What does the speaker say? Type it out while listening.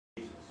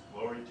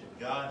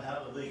God.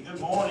 Hallelujah. Good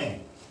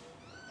morning.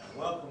 And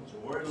welcome to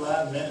Word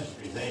Live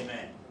Ministries.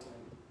 Amen.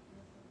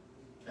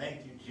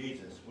 Thank you,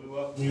 Jesus. We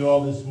welcome you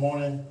all this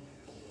morning.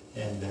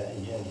 And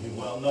as you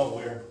well know,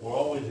 we're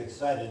always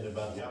excited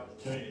about the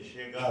opportunity to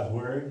share God's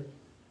Word.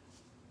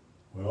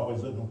 We're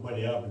always looking for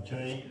the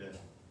opportunity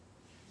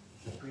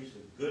to preach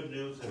the good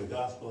news of the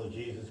gospel of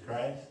Jesus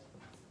Christ.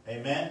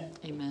 Amen.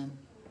 Amen.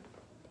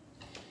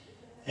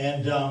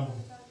 And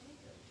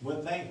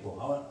we're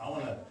thankful. I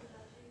want to,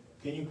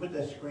 can you put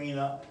that screen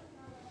up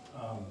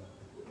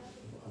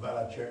about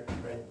our church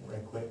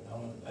right quick?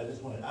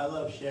 I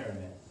love sharing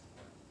this.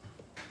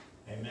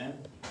 Amen.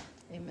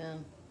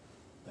 Amen.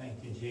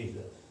 Thank you,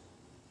 Jesus.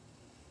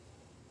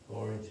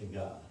 Glory to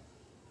God.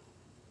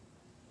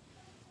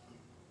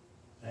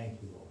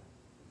 Thank you, Lord.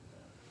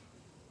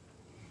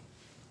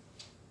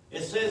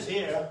 It says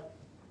here,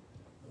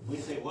 we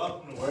say,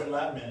 welcome to Word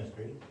Live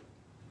Ministry,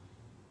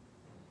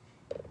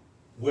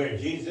 where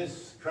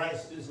Jesus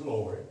Christ is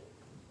Lord.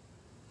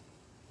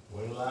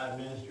 Word Live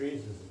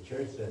Ministries is a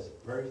church that's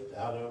birthed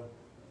out of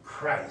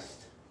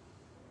Christ.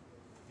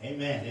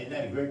 Amen. Isn't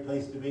that a great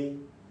place to be?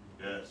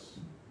 Yes.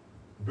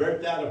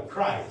 Birthed out of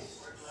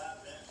Christ.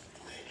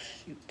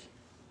 Shoot.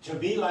 To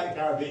be like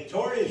our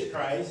victorious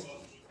Christ,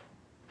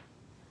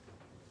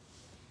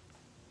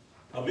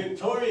 a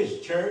victorious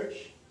church,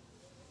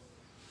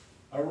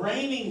 a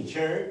reigning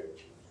church,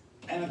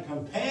 and a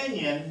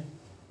companion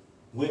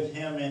with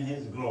him in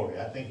his glory.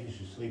 I think you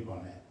should sleep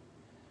on that.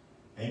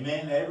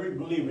 Amen. Every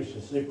believer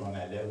should sleep on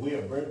that we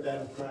are birthed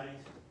out of Christ,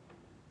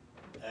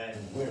 and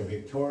we're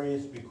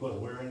victorious because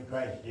we're in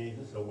Christ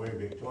Jesus, or we're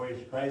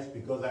victorious Christ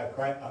because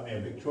a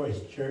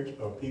victorious church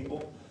or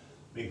people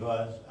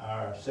because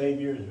our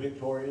Savior is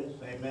victorious.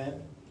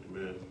 Amen.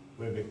 Amen.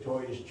 We're a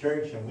victorious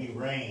church and we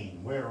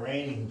reign. We're a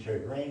reigning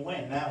church. Reign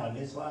when? Now in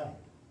this life.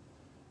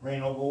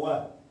 Reign over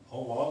what?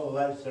 Over all the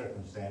life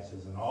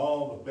circumstances and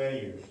all the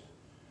failures.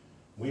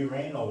 We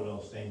reign over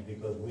those things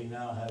because we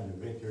now have the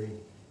victory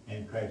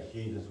in Christ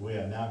Jesus. We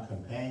are now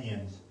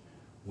companions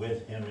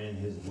with him in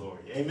his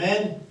glory.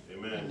 Amen?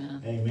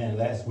 Amen. Amen.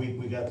 Last week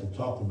we got to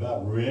talk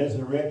about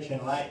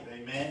resurrection life.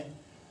 Amen.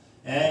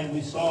 And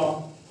we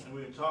started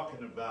to talk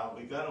about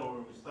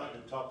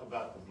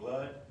the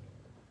blood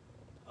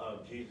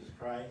of Jesus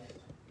Christ.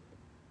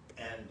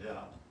 And,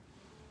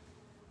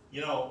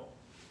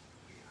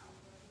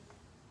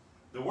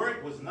 the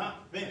work was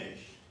not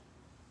finished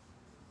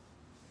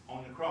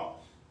on the cross.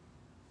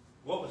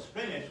 What was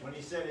finished, when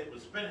he said it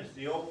was finished,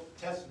 the Old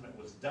Testament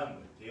was done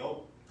with. The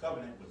Old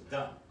Covenant was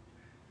done.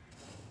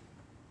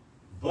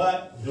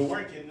 But the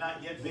work had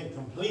not yet been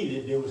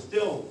completed. There was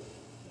still,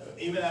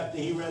 even after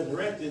he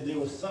resurrected, there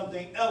was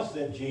something else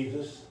that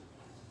Jesus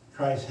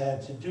Christ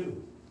had to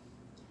do.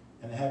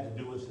 And it had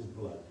to do with his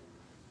blood.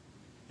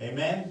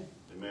 Amen?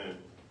 Amen.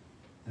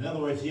 In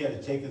other words, he had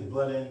to take his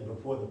blood in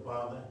before the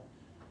Father.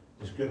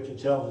 The scripture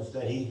tells us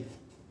that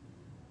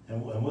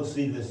and we'll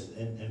see this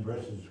in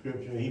verses of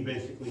scripture, he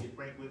basically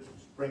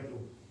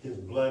sprinkled his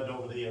blood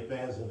over the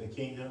affairs of the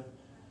kingdom,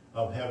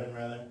 of heaven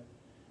rather,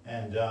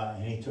 and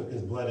he took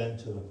his blood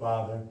into the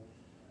Father,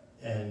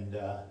 and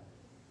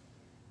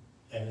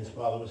his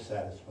Father was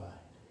satisfied.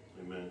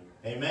 Amen.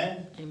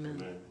 Amen? Amen.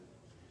 Amen.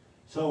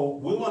 So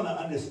we want to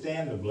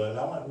understand the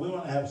blood. We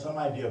want to have some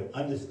idea of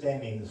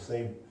understanding the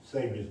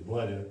Savior's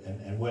blood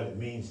and what it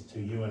means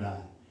to you and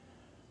I.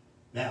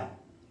 Now,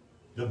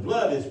 the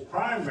blood is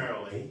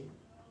primarily,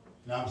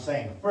 now I'm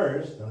saying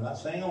first, I'm not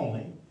saying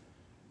only,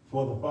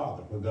 for the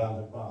Father, for God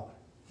the Father.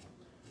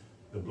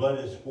 The blood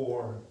is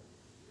for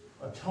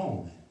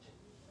atonement.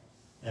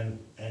 And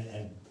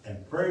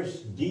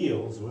first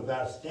deals with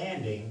our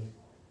standing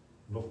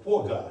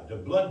before God. The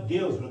blood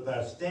deals with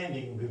our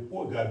standing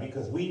before God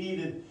because we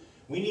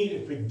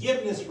needed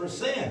forgiveness for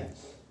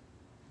sins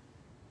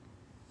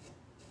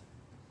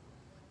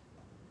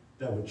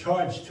that were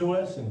charged to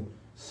us and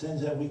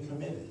sins that we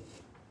committed,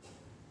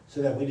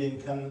 so that we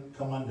didn't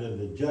come under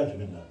the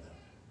judgment of them.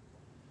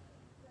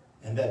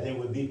 And that they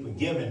would be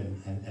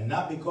forgiven. And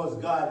not because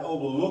God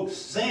overlooks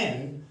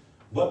sin,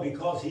 but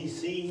because he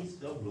sees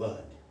the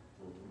blood.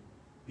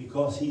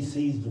 Because he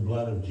sees the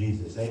blood of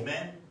Jesus.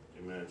 Amen?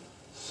 Amen.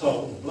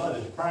 So the blood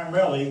is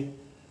primarily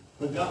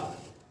for God.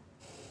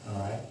 All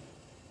right?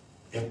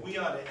 If we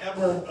are to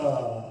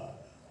ever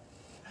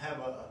have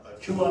a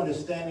true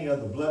understanding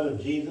of the blood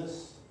of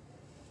Jesus,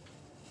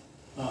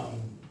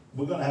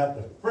 we're going to have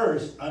to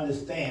first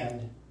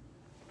understand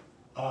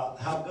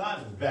how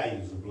God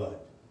values the blood.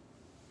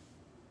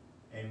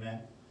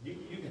 Amen.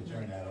 You can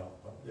turn that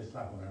off. It's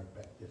not going to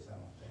affect this, I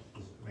don't think.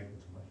 It's making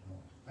too much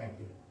noise. Thank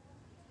you.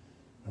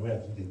 And we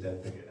have to get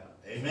that figured out.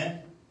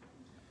 Amen.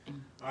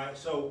 All right,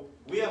 so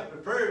we have to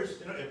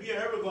first, if you're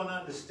ever going to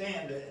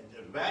understand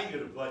the value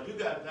of the blood, you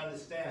got to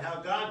understand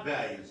how God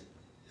values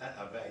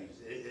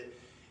it.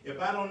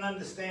 If I don't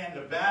understand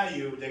the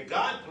value that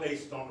God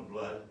placed on the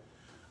blood,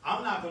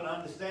 I'm not going to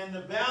understand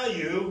the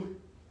value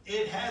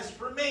it has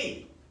for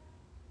me.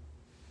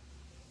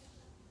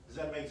 Does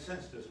that make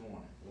sense this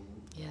morning?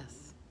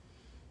 Yes.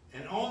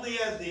 And only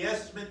as the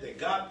estimate that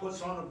God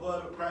puts on the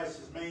blood of Christ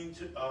is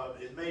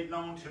made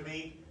known to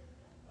me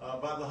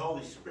by the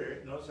Holy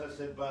Spirit. Notice I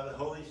said by the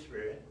Holy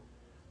Spirit,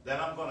 that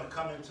I'm going to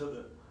come into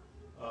the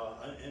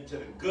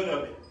good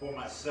of it for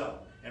myself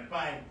and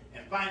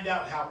find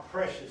out how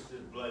precious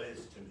this blood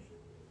is to me.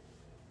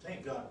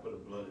 Thank God for the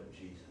blood of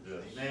Jesus.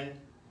 Yes. Amen.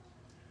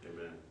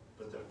 Amen.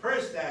 But the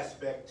first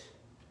aspect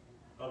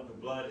of the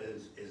blood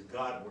is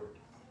Godward,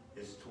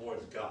 is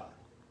towards God.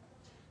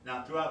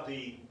 Now, throughout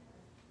the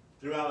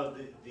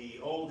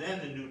Old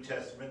and the New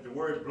Testament, the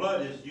word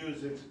blood is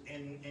used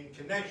in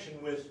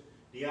connection with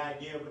the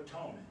idea of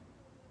atonement.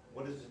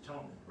 What is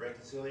atonement?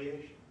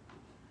 Reconciliation,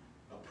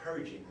 a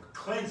purging, a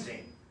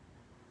cleansing,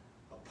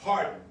 a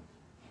pardon,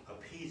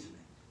 appeasement.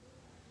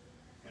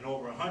 And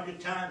over 100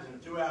 times,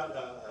 and throughout,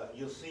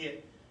 you'll see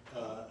it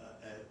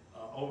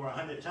over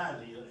 100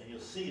 times, and you'll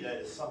see that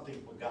it's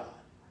something for God.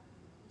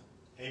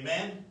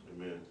 Amen?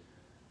 Amen.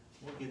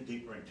 We'll get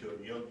deeper into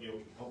it.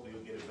 Hopefully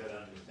you'll get a better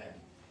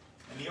understanding.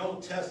 In the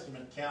Old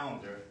Testament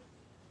calendar,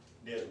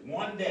 there's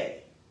one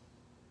day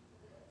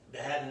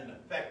that had an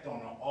effect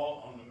on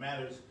the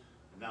matters.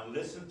 Now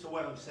listen to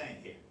what I'm saying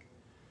here.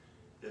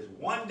 There's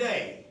one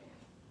day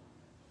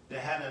that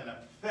had an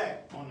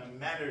effect on the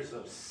matters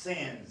of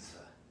sins.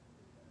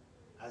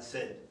 I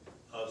said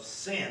of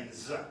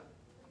sins.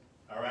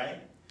 All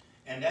right?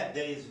 And that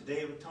day is the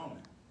Day of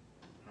Atonement.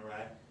 All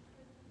right?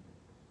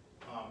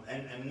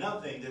 And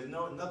there's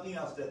nothing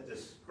else that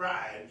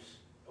describes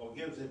or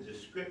gives a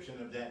description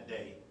of that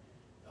day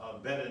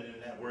better than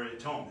that word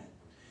atonement.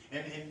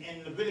 And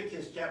in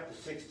Leviticus chapter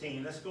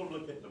 16, let's go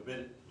look at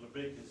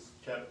Leviticus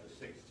chapter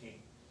 16.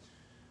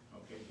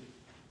 Okay.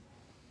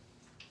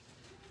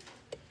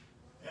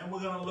 And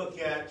we're going to look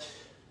at,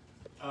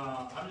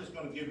 I'm just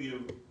going to give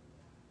you,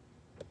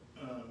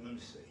 let me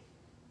see.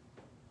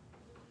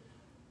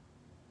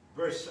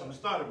 I'm going to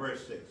start at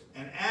verse 6.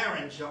 And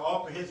Aaron shall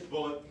offer his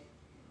bullock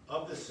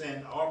of the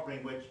sin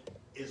offering which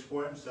is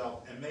for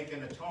himself, and make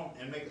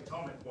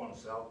atonement for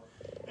himself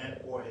and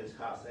for his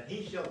house. And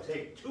he shall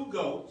take 2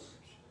 goats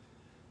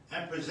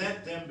and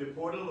present them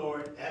before the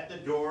Lord at the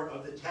door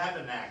of the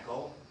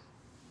tabernacle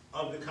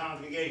of the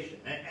congregation.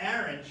 And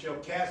Aaron shall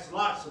cast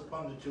lots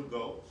upon the 2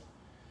 goats,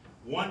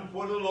 one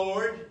for the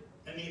Lord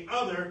and the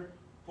other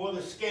for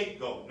the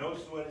scapegoat.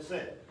 Notice what it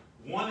said.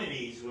 One of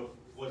these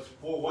was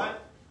for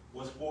what?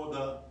 Was for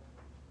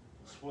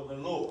the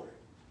Lord.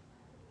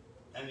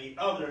 And the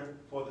other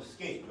for the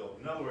scapegoat.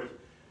 In other words,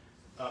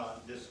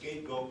 the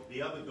scapegoat,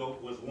 the other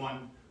goat was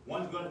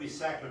one's going to be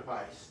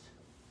sacrificed,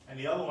 and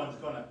the other one's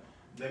going to,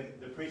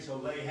 the priest will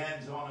lay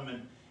hands on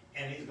him,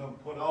 and he's going to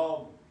put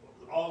all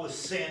the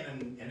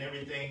sin and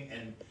everything,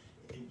 and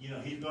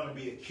he's going to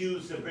be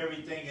accused of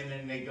everything, and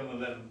then they're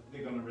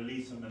going to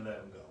release him and let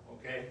him go.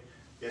 Okay,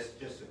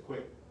 just a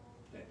quick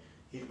thing.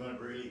 He's going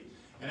to be released.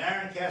 And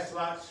Aaron cast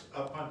lots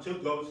upon 2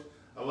 goats,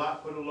 a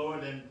lot for the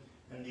Lord and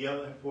the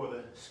other for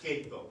the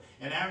scapegoat.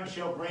 And Aaron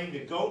shall bring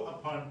the goat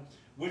upon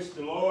which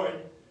the Lord's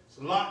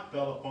lot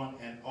fell upon,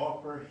 and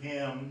offer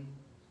him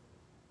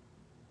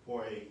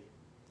for a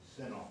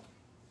sin offering.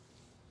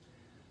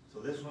 So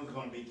this one's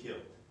going to be killed.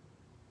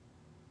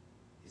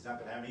 He's not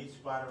going to have any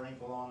spot or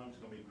wrinkle on him. It's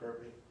going to be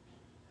perfect.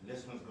 And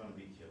this one's going to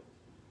be killed.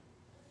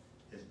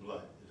 His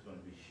blood is going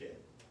to be shed.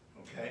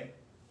 Okay?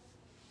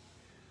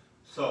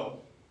 So,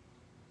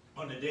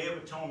 on the Day of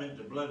Atonement,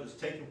 the blood was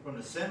taken from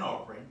the sin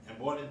offering and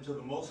brought into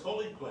the most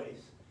holy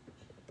place.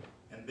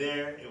 And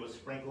there it was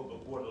sprinkled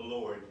before the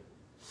Lord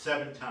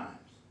 7 times.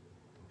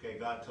 Okay,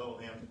 God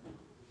told him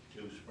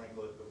to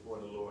sprinkle it before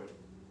the Lord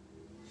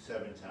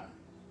 7 times.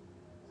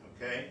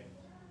 Okay?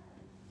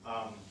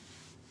 All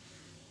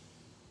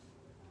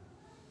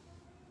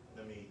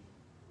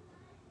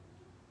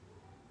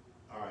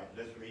right,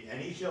 let's read. And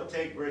he shall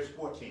take, verse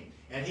 14,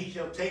 and he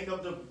shall take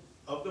of the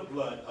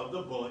blood of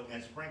the bullock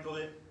and sprinkle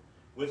it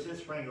with his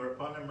finger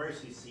upon the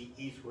mercy seat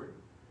eastward.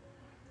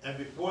 And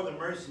before the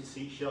mercy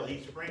seat shall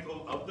he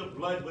sprinkle of the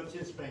blood with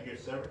his finger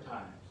 7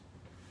 times.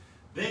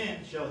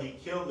 Then shall he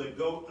kill the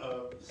goat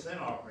of sin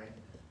offering,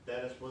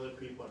 that is for the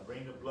people, and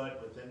bring the blood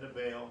within the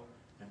veil,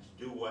 and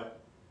to do what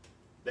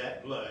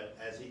that blood,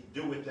 as he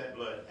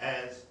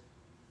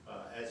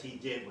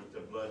did with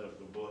the blood of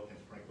the bullock, and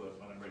sprinkle it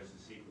upon the mercy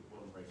seat before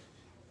the mercy seat.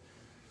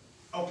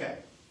 Okay,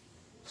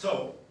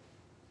 so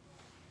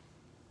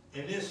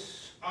in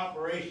this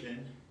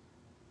operation,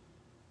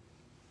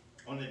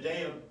 on the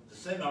day of the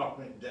sin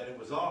offering that it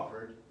was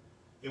offered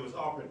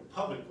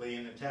publicly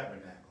in the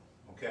tabernacle.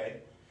 Okay,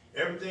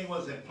 everything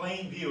was in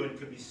plain view and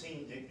could be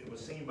seen. It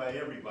was seen by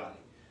everybody.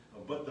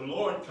 But the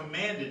Lord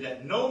commanded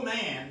that no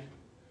man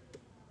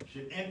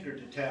should enter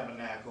the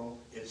tabernacle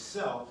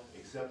itself,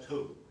 except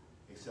who?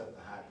 Except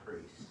the high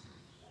priest.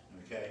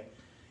 Okay,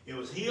 it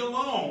was he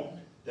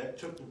alone that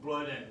took the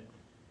blood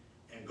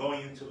and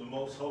going into the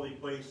most holy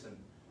place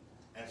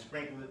and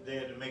sprinkled it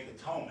there to make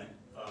atonement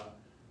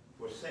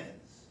for sins.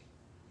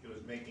 He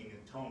was making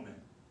atonement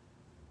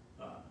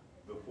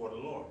before the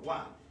Lord.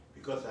 Why?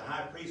 Because the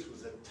high priest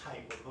was a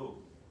type of who?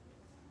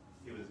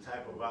 He was a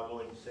type of our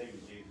Lord and Savior,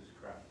 Jesus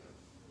Christ.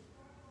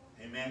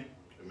 Amen?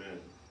 Amen.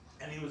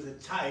 And he was a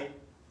type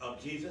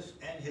of Jesus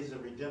and his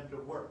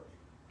redemptive work.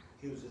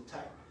 He was a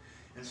type.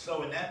 And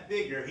so in that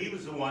figure, he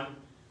was the one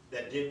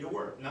that did the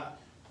work. Not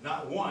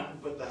one,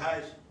 but the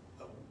high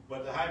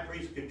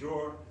priest could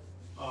draw,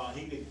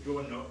 he could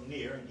draw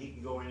near and he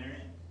could go in there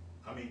in.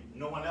 I mean,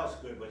 no one else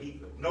could, but he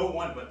could. No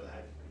one but the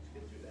high priest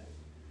could do that.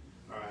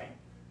 All right?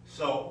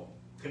 So,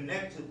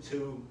 connected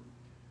to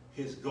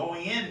his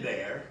going in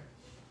there,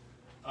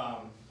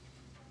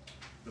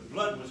 the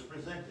blood was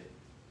presented.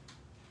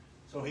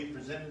 So he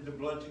presented the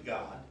blood to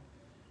God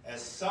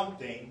as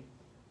something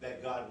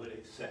that God would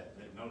accept.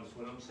 And notice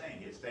what I'm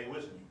saying here. Stay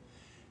with me.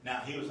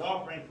 Now, he was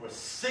offering for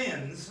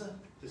sins,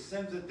 the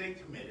sins that they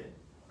committed,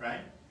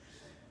 right?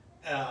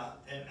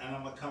 And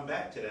I'm going to come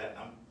back to that,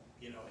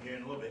 here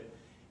in a little bit.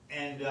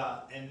 And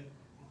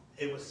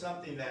it was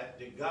something that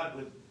God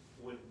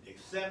would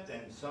accept,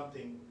 and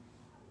something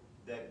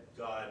that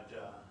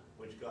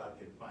which God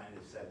could find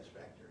as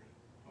satisfactory.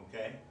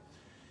 Okay?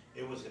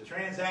 It was a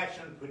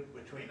transaction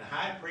between the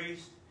high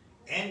priest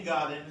and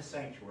God in the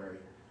sanctuary,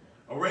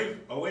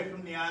 away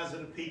from the eyes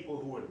of the people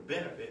who would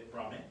benefit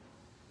from it.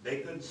 They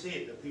couldn't see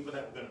it. The people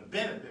that were going to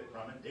benefit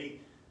from it,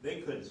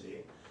 they couldn't see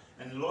it.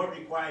 And the Lord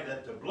required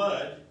that the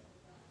blood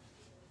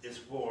is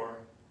for,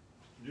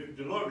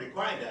 the Lord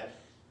required that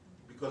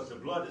because the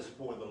blood is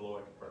for the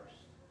Lord first.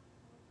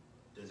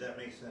 Does that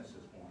make sense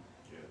this morning?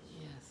 Yes.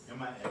 Yes.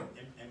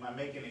 Am I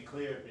making it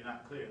clear? If you're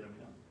not clear, let me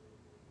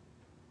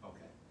know.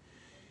 Okay.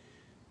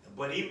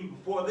 But even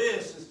before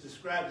this, it's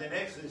described in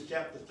Exodus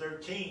chapter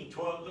 13,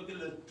 12. Look at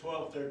the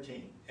 12,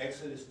 13.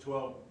 Exodus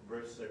 12,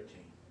 verse 13.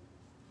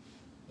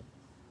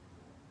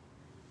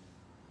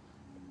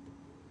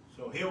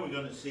 So here we're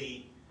going to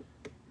see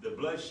the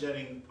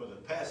bloodshedding for the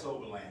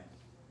Passover lamb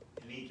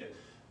in Egypt.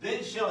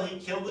 Then shall he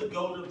kill the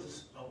goat of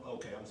the... Oh,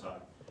 okay, I'm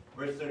sorry.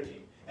 Verse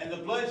 13. And the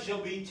blood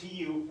shall be to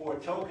you for a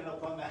token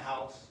upon the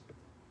house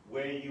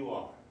where you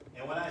are.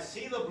 And when I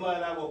see the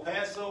blood, I will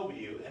pass over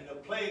you, and the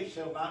plague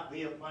shall not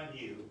be upon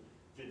you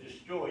to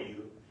destroy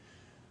you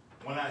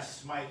when I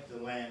smite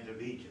the land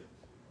of Egypt.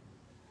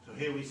 So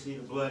here we see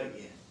the blood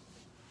again.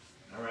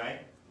 All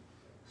right?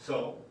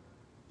 So,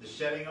 the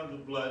shedding of the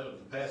blood of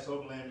the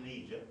Passover lamb in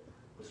Egypt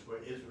was for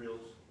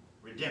Israel's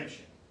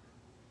redemption.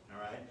 All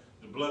right?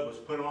 The blood was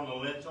put on the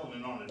lintel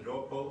and on the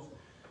doorpost.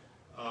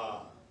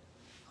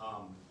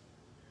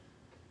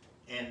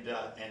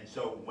 And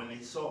so when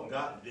they saw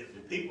God, the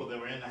people that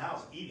were in the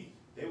house eating,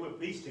 they were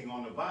feasting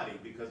on the body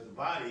because the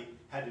body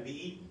had to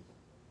be eaten.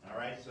 All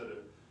right, so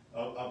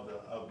of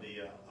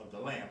the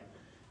lamb,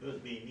 it was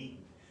being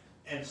eaten.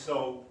 And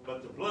so,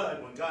 but the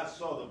blood, when God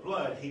saw the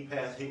blood, he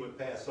would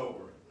pass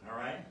over it. All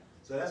right,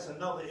 so that's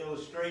another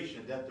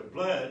illustration that the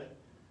blood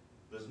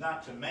was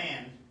not to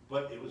man,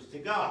 but it was to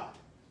God.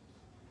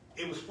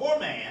 It was for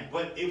man,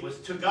 but it was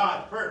to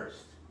God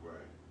first.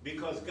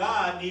 Because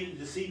God needed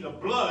to see the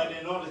blood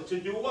in order to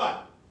do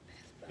what?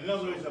 In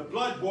other words, the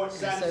blood brought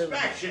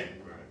satisfaction.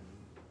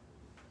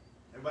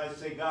 Everybody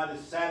say God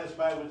is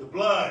satisfied with the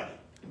blood.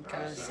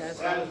 God is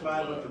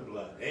Satisfied with the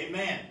blood.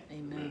 Amen.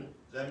 Amen.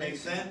 Does that make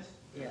sense?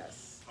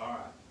 Yes. All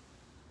right.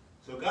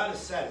 So God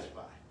is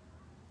satisfied.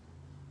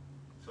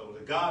 So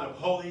the God of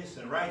holiness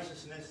and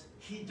righteousness,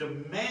 he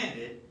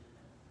demanded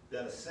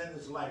that a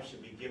sinless life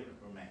should be given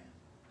for man.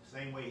 The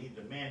same way he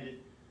demanded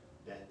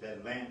that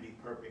that lamb be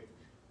perfect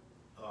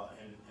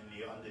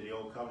under the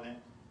old covenant.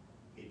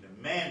 He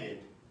demanded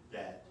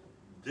that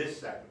this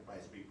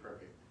sacrifice be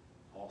perfect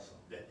also.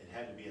 That it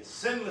had to be a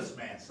sinless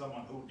man,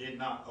 someone who did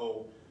not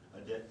owe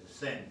a debt to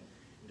sin,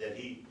 that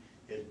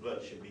his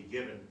blood should be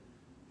given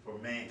for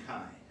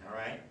mankind. All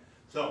right?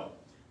 So,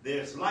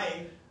 there's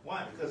life.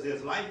 Why? Because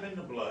there's life in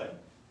the blood,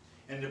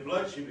 and the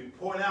blood should be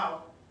poured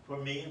out for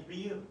me and for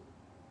you.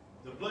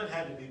 The blood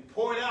had to be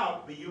poured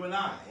out for you and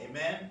I.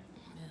 Amen?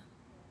 Yeah.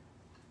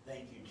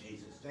 Thank you,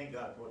 Jesus. Thank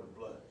God for the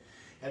blood.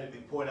 Had to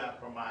be poured out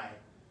for my,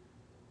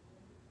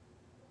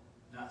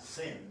 not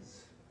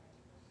sins,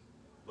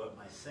 but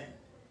my sin.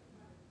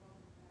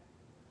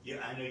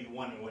 Yeah, I know you're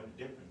wondering what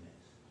the difference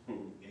is.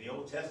 In the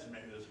Old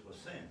Testament, it was for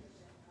sins.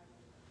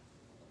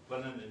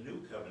 But in the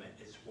New Covenant,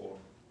 it's for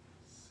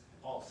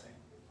all sin.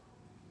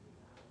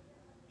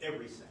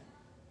 Every sin.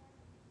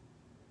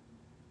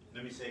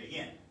 Let me say it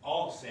again.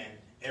 All sin,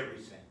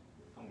 every sin.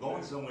 I'm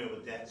going somewhere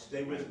with that.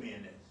 Stay with me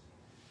in this.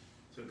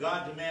 So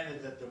God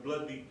demanded that the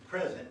blood be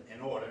present in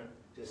order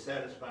to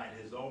satisfy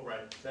his own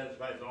righteousness.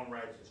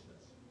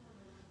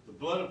 The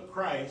blood of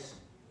Christ,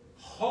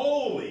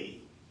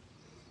 holy,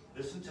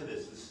 listen to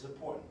this is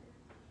important.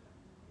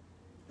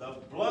 The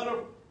blood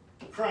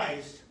of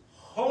Christ,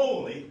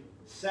 holy,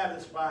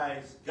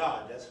 satisfies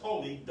God. That's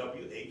holy,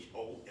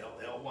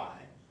 W-H-O-L-L-Y.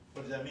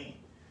 What does that mean?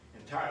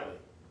 Entirely.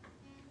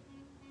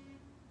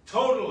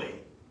 Totally.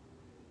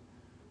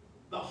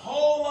 The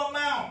whole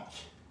amount.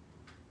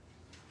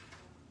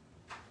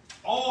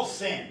 All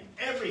sin,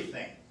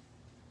 everything.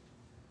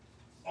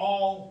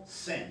 All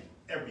sin,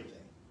 everything.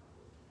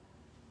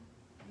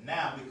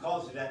 Now,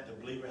 because of that, the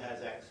believer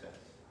has access.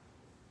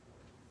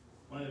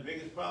 One of the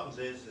biggest problems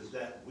is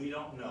that we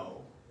don't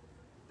know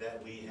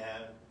that we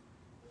have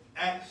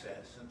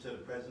access into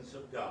the presence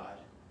of God,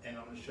 and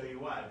I'm going to show you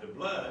why. The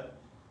blood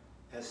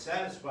has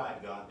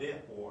satisfied God,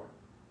 therefore,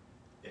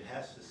 it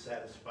has to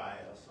satisfy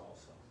us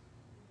also.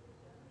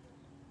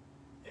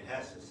 It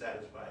has to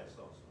satisfy us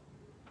also.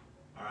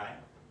 All right?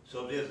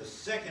 So there's a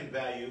second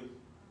value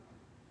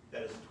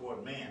that is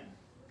toward man,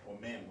 or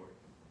manward,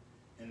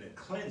 in the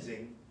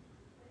cleansing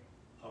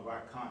of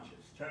our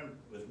conscience. Turn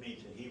with me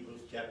to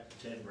Hebrews chapter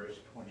 10, verse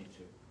 22.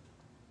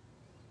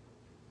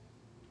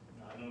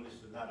 Now, I know this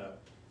is not a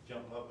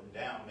jump up and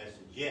down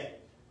message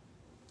yet,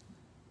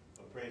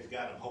 but praise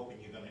God, I'm hoping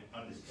you're going to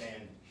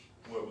understand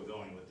where we're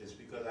going with this,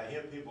 because I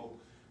hear people,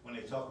 when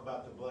they talk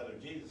about the blood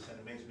of Jesus, and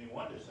it makes me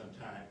wonder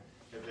sometimes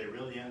if they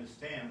really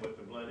understand what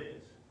the blood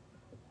is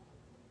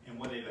and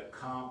what it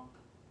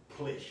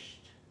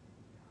accomplished.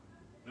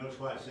 Notice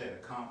why I said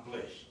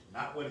accomplished,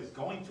 not what it's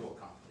going to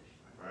accomplish,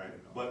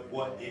 Right. but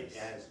what it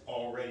has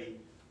already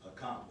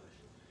accomplished.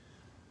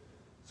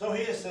 So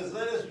here it says,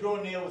 let us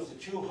draw near with a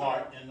true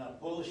heart and a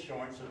full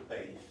assurance of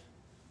faith,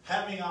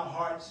 having our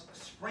hearts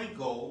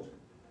sprinkled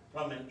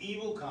from an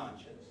evil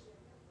conscience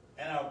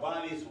and our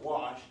bodies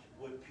washed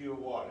with pure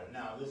water.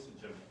 Now listen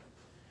to me.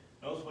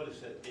 Notice what it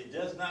says. It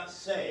does not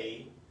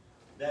say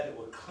that it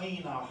will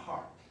clean our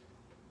heart.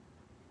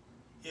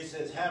 It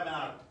says having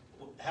our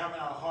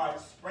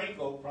hearts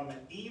sprinkled from an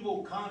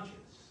evil conscience.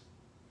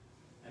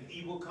 An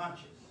evil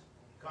conscience.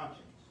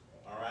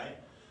 All right?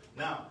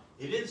 Now,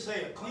 it didn't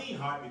say a clean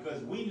heart,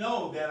 because we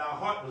know that our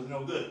heart was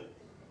no good.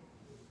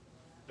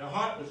 The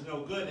heart was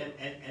no good,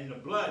 and the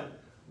blood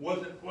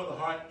wasn't for the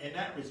heart in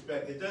that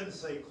respect. It doesn't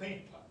say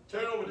clean heart.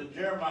 Turn over to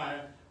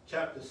Jeremiah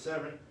chapter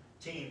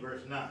 17,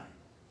 verse 9.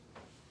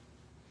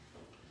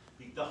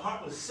 The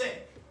heart was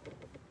sick.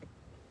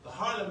 The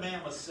heart of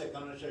man was sick.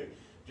 I'm going to show you.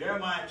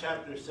 Jeremiah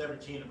chapter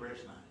 17 and verse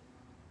 9.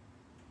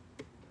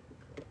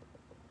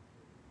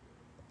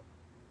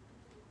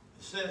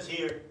 It says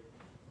here,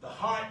 the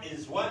heart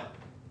is what?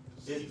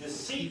 Is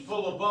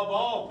deceitful above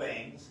all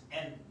things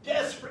and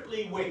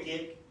desperately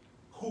wicked.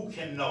 Who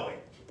can know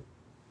it?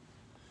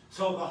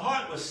 So the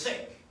heart was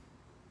sick.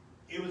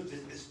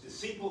 It's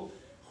deceitful.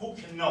 Who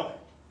can know it?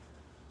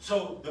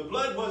 So the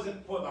blood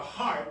wasn't for the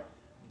heart.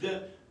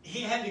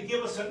 He had to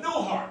give us a new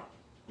heart.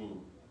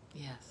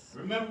 Yes.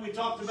 Remember we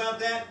talked about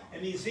that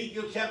in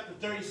Ezekiel chapter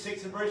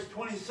 36 and verse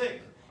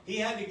 26. He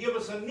had to give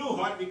us a new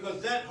heart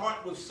because that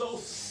heart was so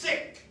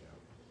sick.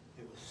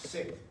 It was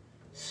sick.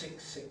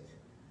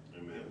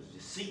 Amen. It was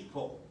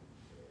deceitful.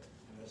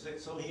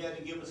 So he had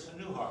to give us a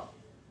new heart.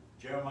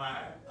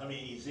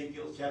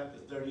 Ezekiel chapter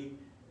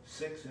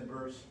 36 and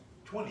verse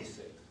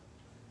 26.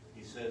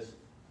 He says,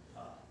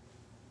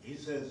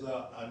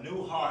 a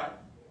new heart.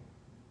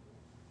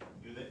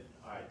 Do that.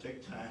 All right,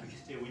 take time. You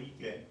stay when you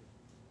can.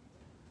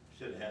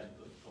 Should have had it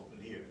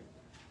open here.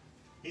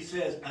 He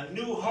says, a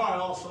new heart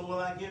also will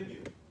I give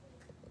you.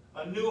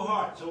 A new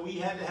heart. So we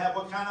had to have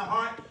what kind of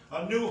heart?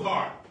 A new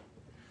heart.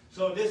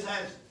 So this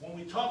has, when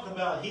we talk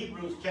about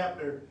Hebrews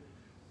chapter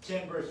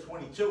 10 verse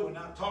 22, we're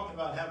not talking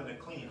about having a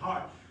clean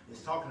heart.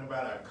 It's talking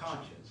about our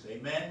conscience.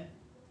 Amen?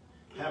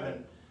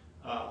 Having,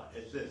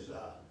 it says,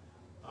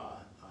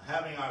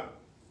 having our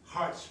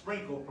heart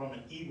sprinkled from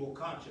an evil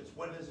conscience.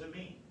 What does it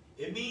mean?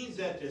 It means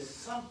that there's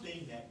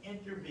something that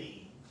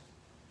intervenes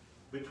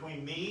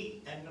between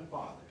me and the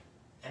Father.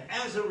 And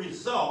as a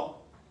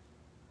result,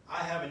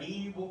 I have an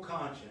evil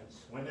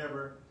conscience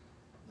whenever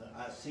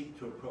I seek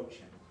to approach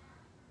him.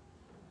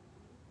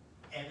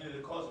 And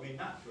it'll cause me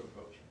not to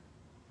approach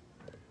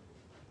him.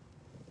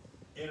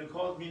 It'll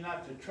cause me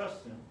not to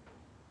trust him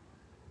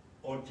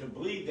or to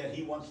believe that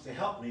he wants to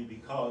help me,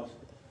 because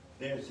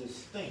there's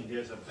this thing,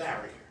 there's a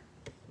barrier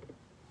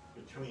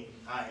between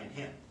I and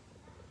him.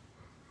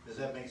 Does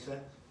that make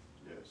sense?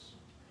 Yes.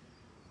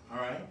 All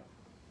right?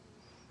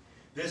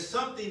 There's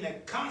something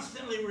that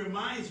constantly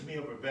reminds me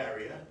of a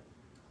barrier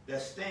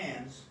that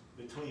stands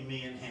between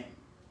me and him.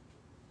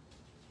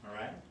 All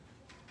right?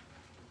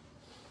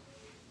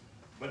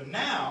 But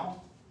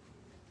now,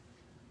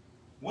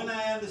 when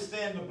I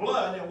understand the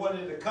blood and what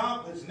it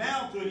accomplished,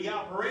 now through the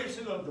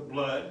operation of the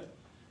blood,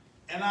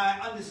 and I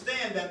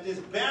understand that this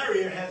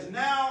barrier has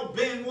now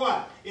been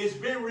what? It's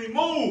been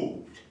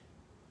removed.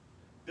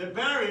 The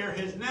barrier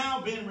has now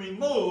been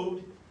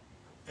removed,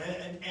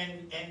 and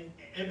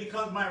it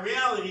becomes my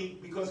reality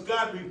because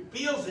God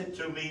reveals it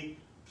to me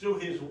through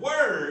his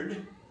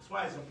word. That's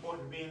why it's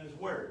important to be in his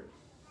word.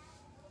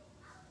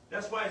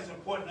 That's why it's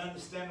important to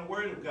understand the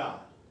word of God.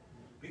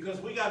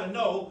 Because we got to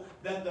know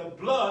that the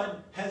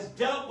blood has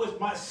dealt with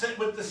my sin,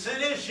 with the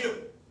sin issue.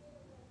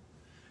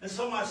 And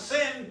so my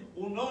sin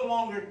will no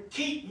longer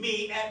keep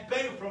me at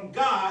bay from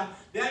God.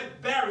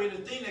 That barrier, the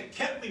thing that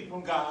kept me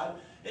from God,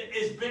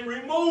 it's been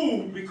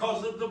removed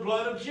because of the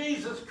blood of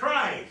Jesus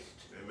Christ.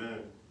 Amen.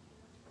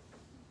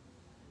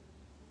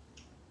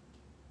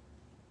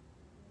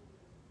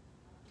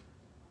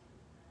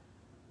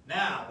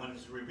 Now, when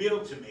it's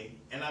revealed to me,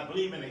 and I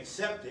believe and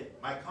accept it,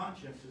 my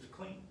conscience is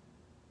clean.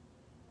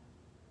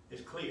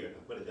 It's clear,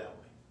 I'll put it that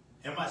way.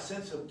 And my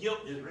sense of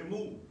guilt is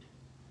removed.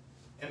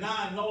 And now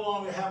I no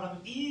longer have an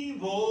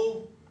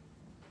evil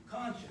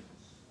conscience.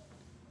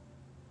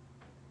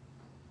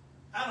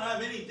 I don't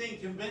have anything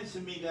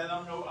convincing me that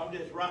I'm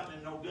just rotten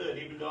and no good,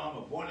 even though I'm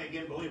a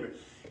born-again believer.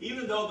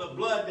 Even though the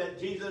blood that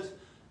Jesus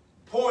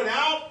poured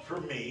out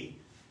for me,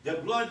 the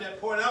blood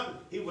that poured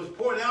out, it was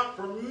poured out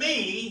for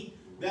me,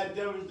 that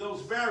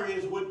those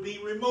barriers would be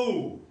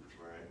removed.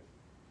 Right.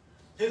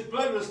 His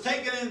blood was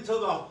taken into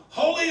the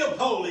Holy of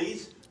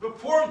Holies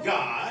before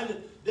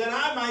God, that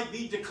I might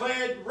be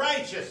declared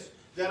righteous,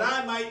 that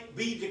I might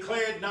be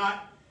declared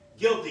not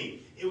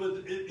guilty. He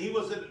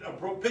was a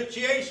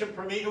propitiation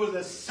for me. It was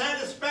a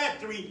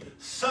satisfactory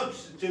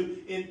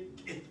substitute.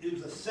 It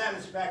was a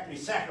satisfactory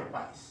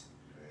sacrifice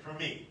for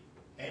me.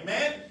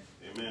 Amen?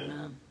 Amen.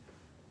 Amen.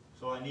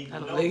 So I need to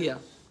know Hallelujah.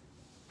 this.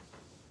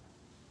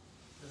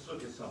 Let's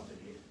look at something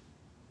here.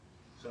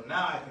 So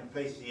now I can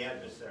face the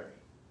adversary,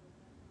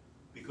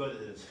 because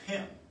it is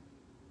him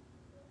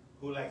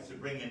who likes to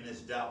bring in this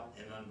doubt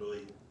and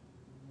unbelief.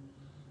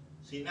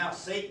 See, now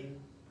Satan,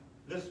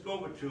 let's go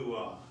over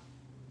to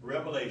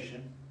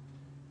Revelation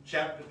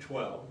chapter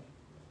 12.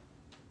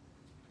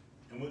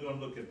 And we're going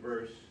to look at I'm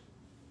going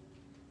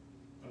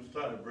to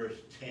start at verse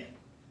 10.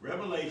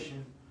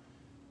 Revelation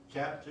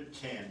chapter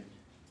 10.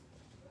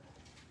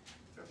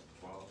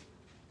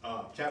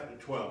 Chapter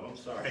 12, I'm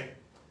sorry.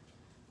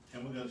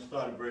 And we're going to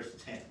start at verse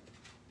 10.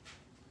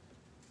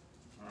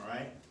 All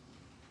right?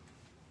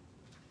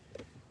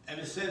 And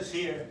it says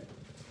here,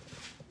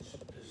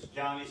 this is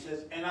John, he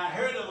says, and I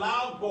heard a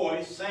loud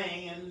voice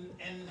saying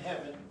in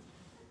heaven,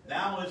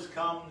 now is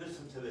come,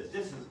 listen to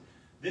this.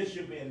 This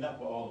should be enough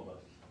for all of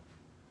us.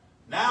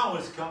 Now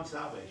is come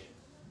salvation.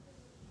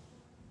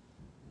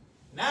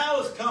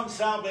 Now is come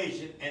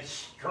salvation and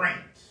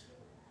strength.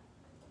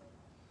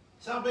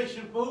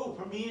 Salvation for who?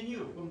 For me and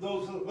you. From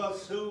those of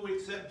us who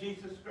accept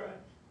Jesus Christ.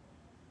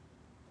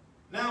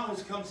 Now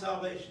has come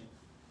salvation.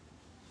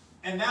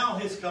 And now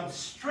has come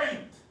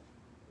strength.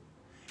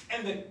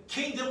 And the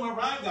kingdom of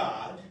our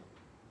God.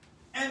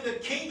 And the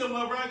kingdom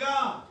of our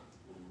God.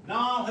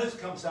 Now has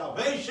come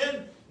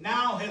salvation.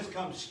 Now has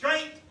come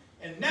strength.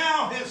 And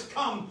now has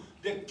come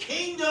the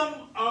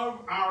kingdom of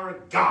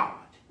our God.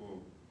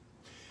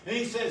 And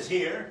he says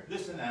here,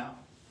 listen now.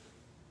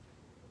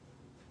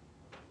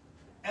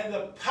 And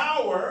the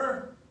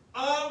power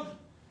of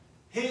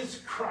his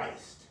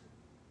Christ.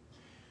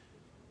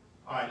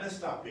 All right, let's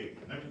stop here.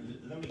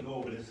 Let me go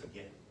over this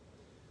again.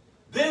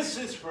 This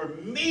is for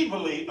me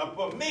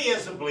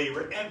as a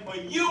believer, and for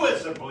you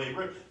as a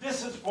believer.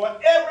 This is for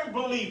every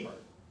believer.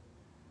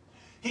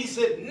 He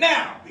said,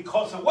 now,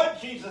 because of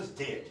what Jesus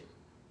did,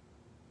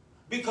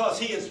 because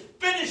he has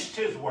finished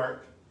his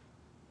work,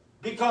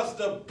 because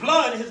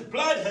his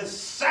blood has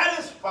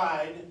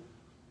satisfied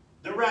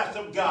the wrath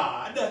of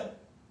God,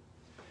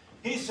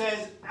 he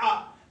says,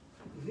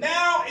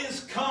 now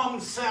is come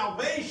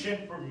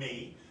salvation for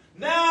me.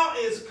 Now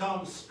is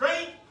come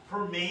strength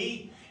for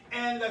me,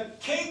 and the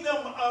kingdom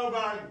of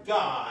our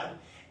God,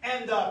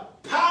 and the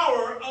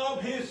power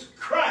of his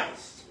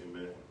Christ.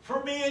 Amen.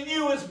 For me and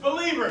you as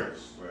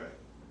believers.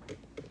 Right.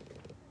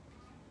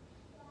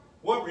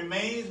 What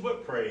remains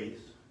but praise.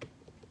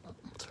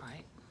 That's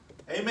right.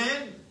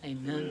 Amen?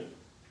 Amen.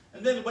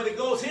 And then when it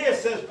goes here, it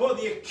says, for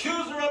the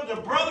accuser of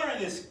the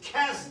brethren is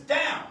cast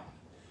down.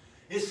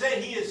 It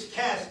said he is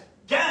cast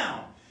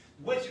down,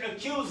 which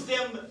accused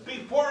them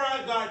before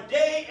our God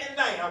day and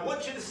night. I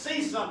want you to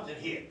see something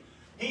here.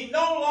 He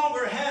no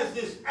longer has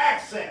this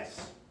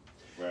access.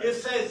 Right. It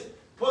says,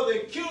 for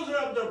the accuser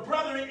of the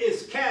brethren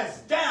is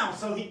cast down.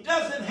 So he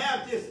doesn't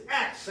have this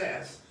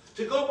access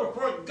to go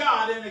before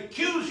God and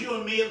accuse you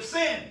and me of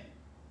sin.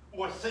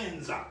 Or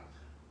sins are.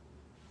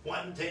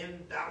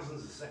 110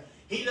 thousands of sin.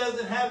 He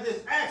doesn't have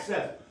this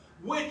access.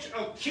 Which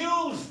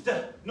accused,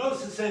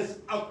 notice it says,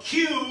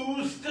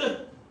 accused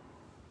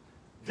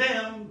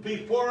them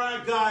before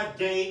our God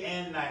day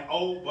and night.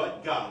 Oh,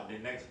 but God, the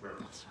next verse.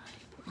 That's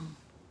right.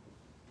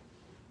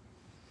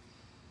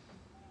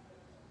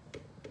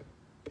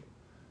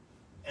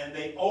 And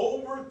they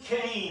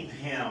overcame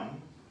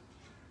him,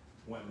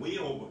 when we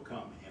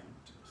overcome him,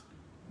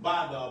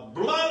 by the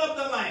blood of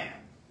the Lamb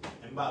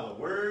and by the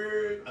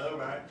word of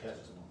our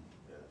testimony.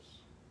 Yes.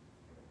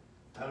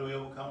 How do we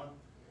overcome it?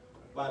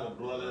 By the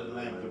blood of the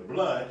Lamb. The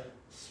blood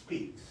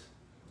speaks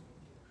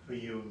for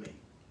you and me.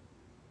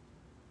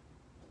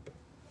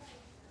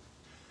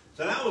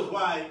 So that was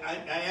why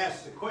I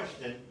asked the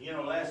question,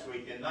 last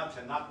week, and not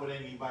to knock with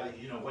anybody,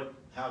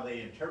 how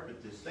they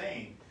interpret this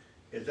thing,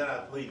 is that I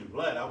plead the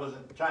blood. I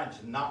wasn't trying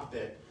to knock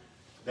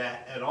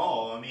that at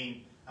all. I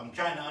mean, I'm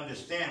trying to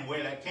understand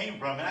where that came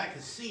from, and I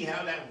can see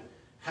how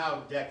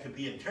that could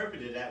be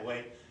interpreted that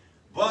way.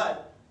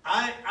 But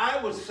I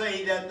would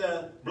say that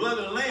the blood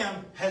of the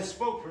Lamb has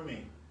spoke for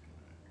me.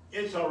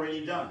 It's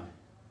already done.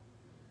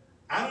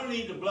 I don't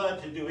need the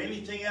blood to do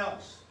anything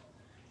else.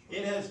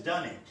 It has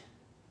done it.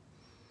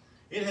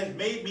 It has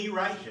made me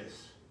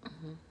righteous.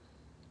 Mm-hmm.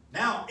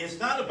 Now, it's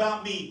not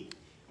about me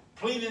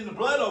pleading the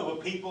blood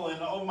over people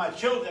and over my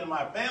children and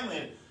my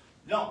family.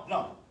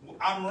 No.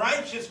 I'm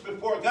righteous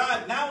before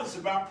God. Now it's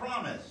about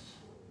promise.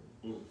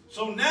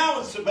 So now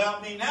it's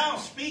about me now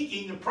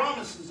speaking the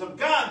promises of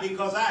God,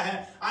 because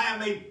I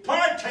am a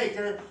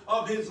partaker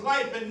of his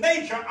life and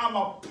nature. I'm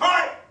a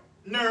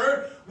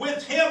partner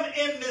with him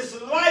in this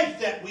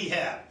life that we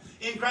have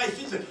in Christ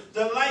Jesus.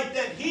 The life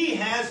that he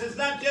has is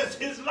not just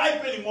his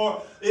life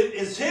anymore. It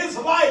is his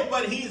life,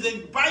 but he's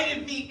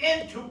invited me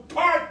in to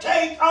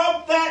partake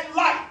of that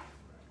life.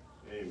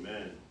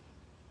 Amen.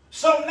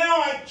 So now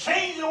I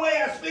change the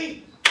way I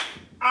speak.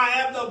 I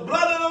have the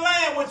blood of the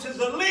Lamb, which is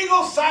the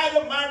legal side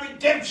of my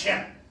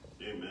redemption.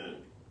 Amen.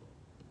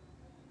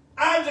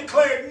 I am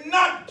declared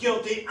not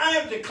guilty. I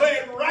am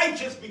declared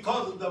righteous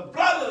because of the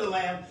blood of the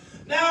Lamb.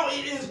 Now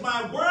it is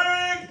my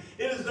word.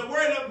 It is the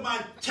word of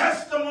my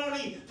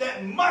testimony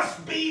that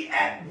must be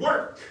at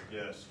work.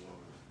 Yes, Lord.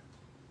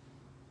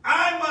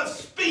 I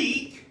must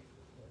speak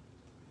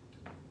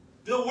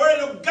the word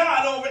of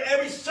God over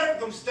every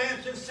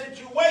circumstance and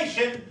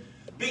situation,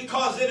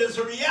 because it is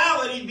a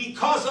reality,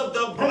 because of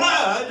the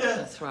blood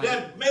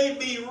that made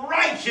me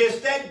righteous,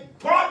 that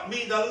brought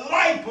me the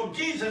life of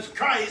Jesus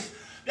Christ,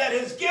 that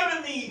has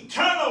given me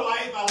eternal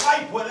life, a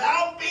life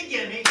without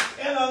beginning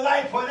and a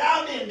life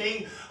without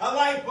ending, a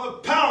life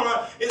of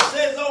power. It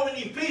says over in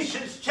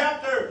Ephesians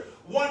chapter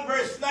 1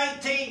 verse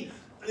 19,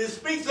 it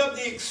speaks of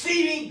the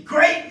exceeding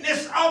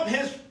greatness of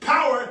his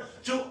power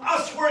to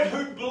usward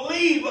who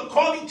believe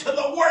according to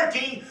the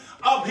working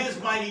of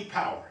his mighty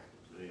power.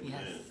 Amen.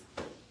 Yes.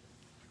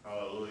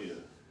 Hallelujah.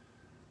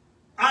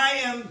 I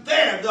am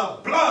there. The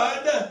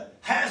blood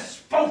has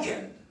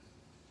spoken.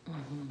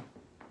 Mm-hmm.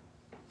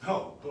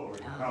 Oh, glory.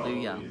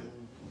 Hallelujah.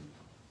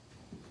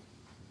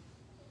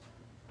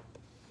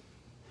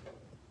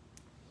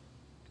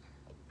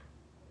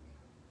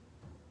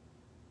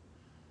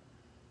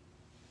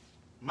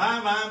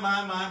 My.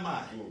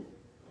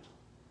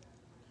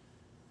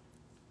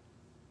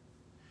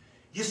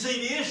 You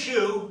see, the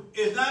issue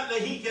is not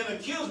that he can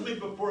accuse me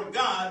before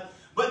God,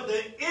 but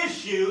the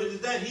issue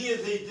is that he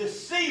is a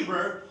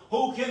deceiver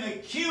who can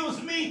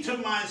accuse me to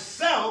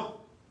myself,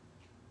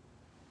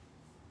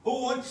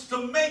 who wants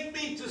to make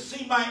me to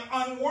see my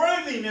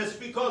unworthiness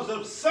because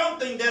of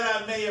something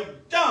that I may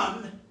have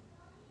done.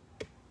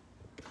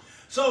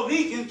 So if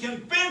he can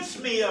convince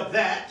me of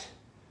that,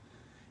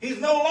 he's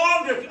no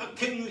longer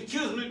can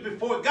accuse me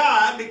before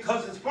God,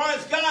 because as far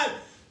as God,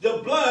 the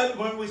blood,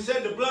 when we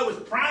said the blood was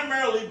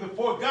primarily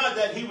before God,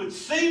 that he would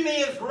see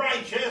me as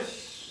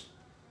righteous.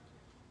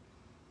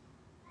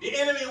 The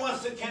enemy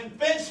wants to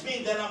convince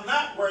me that I'm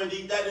not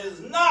worthy, that it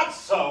is not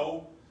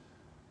so,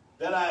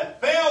 that I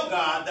fail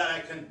God, that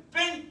I can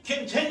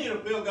continue to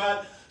fail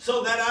God,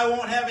 so that I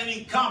won't have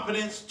any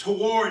confidence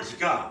towards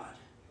God.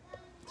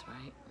 That's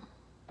right.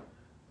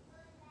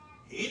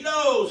 He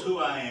knows who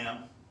I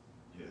am.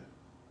 Yeah.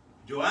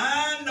 Do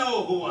I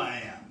know who I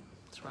am?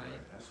 That's right.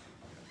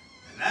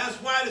 And that's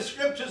why the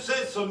scripture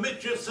says,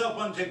 submit yourself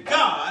unto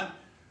God,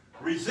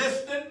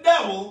 resist the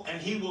devil,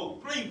 and he will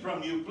flee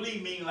from you. Flee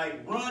means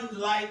like run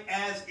like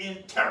as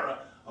in terror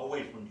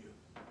away from you.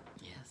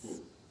 Yes.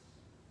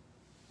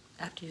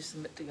 After you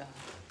submit to God.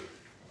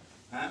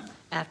 Huh?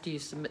 After you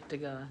submit to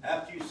God.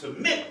 After you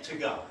submit to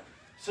God.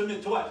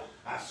 Submit to what?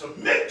 I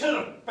submit to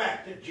the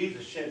fact that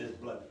Jesus shed his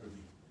blood for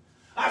me.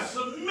 I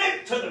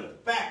submit to the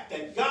fact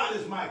that God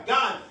is my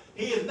God.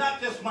 He is not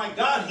just my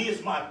God, he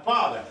is my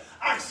Father.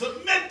 I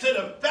submit to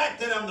the fact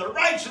that I'm the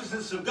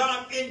righteousness of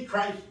God in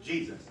Christ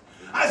Jesus.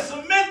 I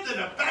submit to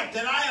the fact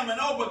that I am an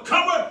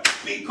overcomer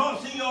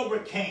because he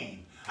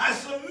overcame. I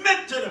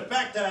submit to the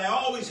fact that I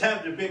always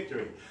have the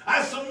victory.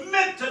 I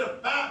submit to the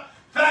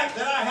fact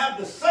that I have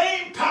the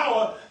same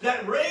power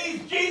that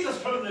raised Jesus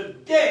from the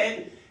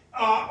dead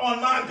on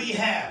my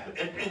behalf.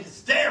 And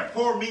it's there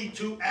for me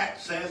to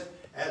access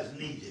as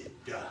needed.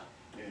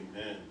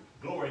 Amen.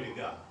 Glory to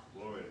God.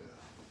 Glory to God.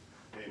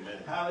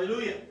 Amen.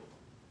 Hallelujah.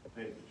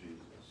 Thank you,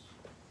 Jesus.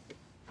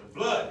 The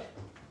blood.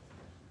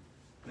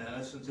 Now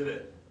listen to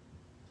this.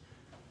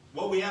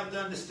 What we have to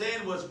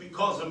understand was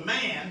because of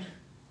man,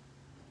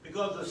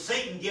 because of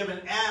Satan giving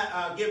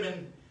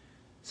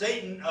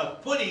Satan a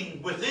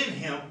footing within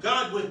him,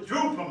 God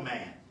withdrew from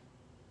man.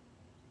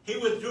 He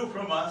withdrew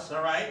from us,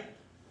 all right?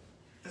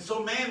 And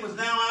so man was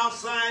now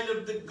outside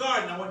of the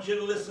garden. I want you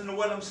to listen to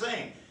what I'm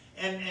saying.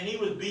 And he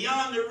was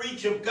beyond the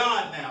reach of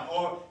God now,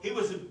 or he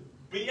was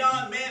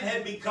beyond, man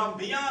had become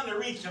beyond the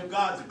reach of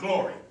God's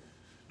glory.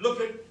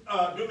 Look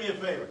at, do me a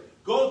favor.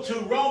 Go to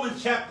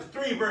Romans chapter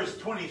 3, verse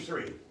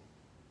 23.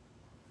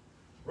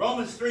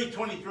 Romans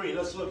 3:23,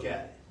 let's look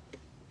at it.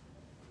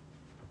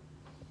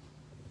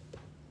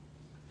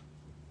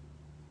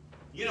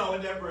 You know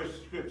what that verse of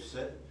scripture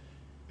said?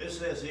 It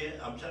says here,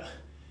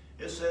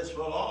 it says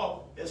for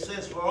all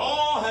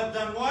have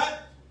done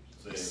what?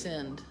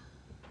 Sinned.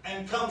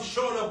 And come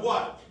short of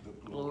what? The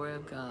glory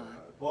of God.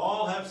 For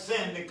all have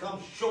sinned and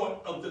come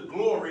short of the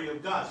glory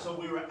of God. So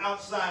we were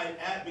outside,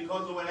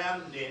 because of what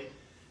Adam did,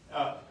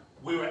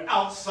 we were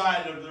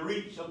outside of the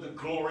reach of the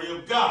glory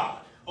of God.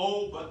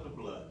 Oh, but the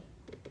blood.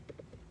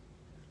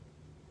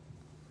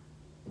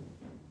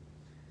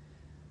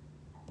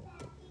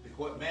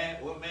 What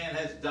man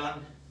has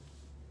done,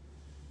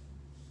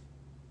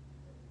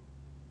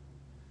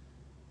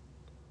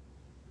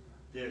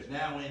 there's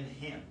now in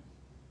him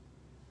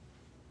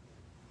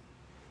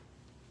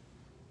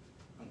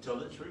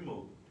until it's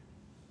removed.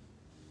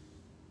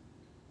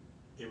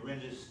 It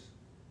renders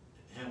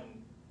him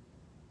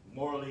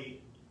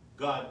morally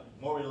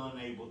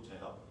unable to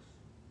help us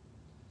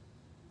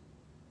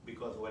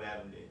because of what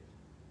Adam did.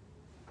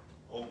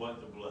 Oh, but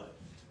the blood.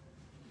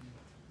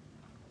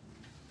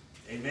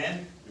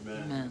 Amen?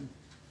 Amen. Amen.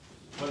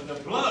 But the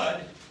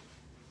blood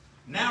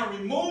now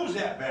removes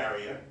that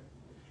barrier.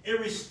 It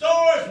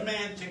restores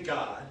man to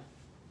God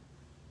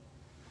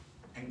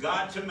and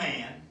God to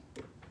man.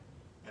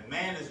 And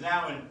man is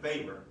now in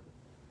favor.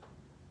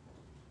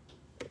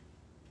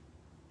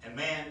 And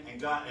man and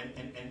God,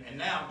 and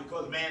now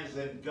because man is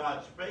in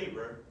God's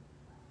favor,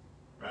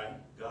 right?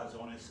 God's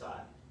on his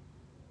side.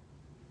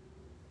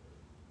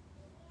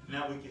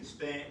 Now we can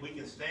stand and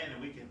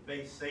we can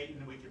face Satan,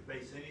 and we can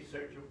face any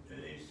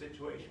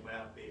situation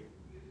without fear.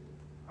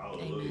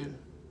 Hallelujah. Amen.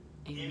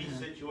 Any Amen.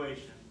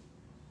 situation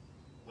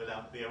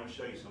without fear. I'm going to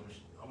show you some.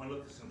 I'm going to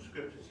look at some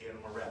scriptures here and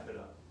I'm going to wrap it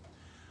up.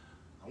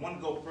 I want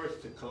to go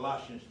first to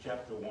Colossians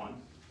chapter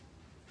 1.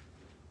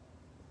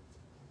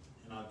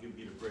 And I'll give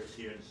you the verse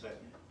here in a second.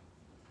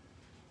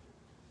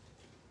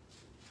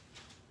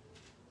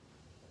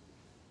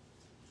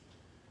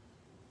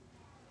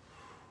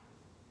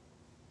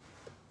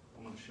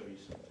 I'm going to show you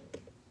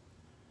something.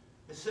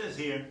 It says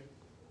here,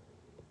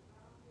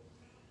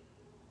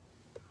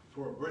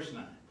 for verse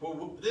 9,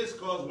 for this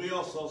cause we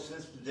also,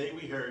 since the day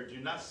we heard, do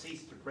not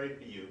cease to pray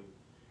for you,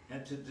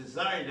 and to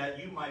desire that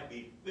you might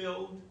be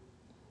filled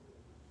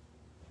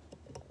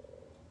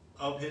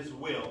of his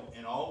will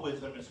in all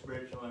wisdom and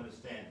spiritual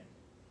understanding,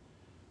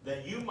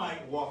 that you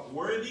might walk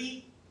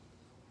worthy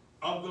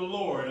of the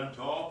Lord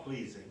unto all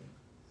pleasing,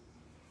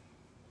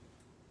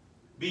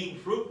 being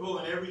fruitful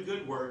in every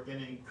good work and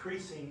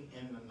increasing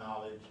in the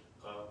knowledge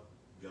of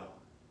God.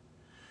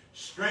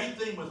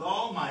 Strengthened with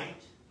all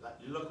might,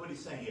 look what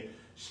he's saying here.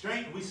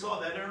 Strength, we saw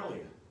that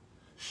earlier.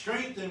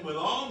 Strengthened with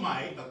all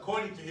might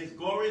according to his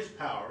glorious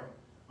power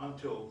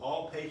unto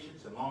all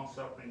patience and long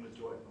suffering with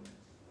joyfulness.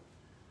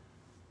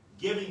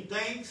 Giving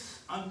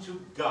thanks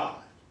unto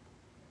God,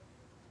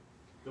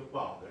 the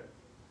Father,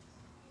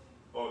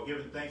 or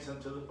giving thanks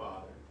unto the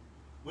Father,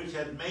 which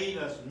has made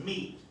us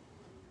meet.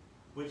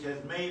 Which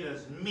has made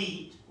us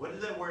meet. What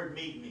does that word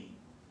meet mean?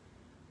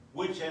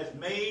 Which has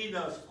made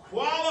us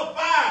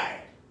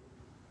qualified.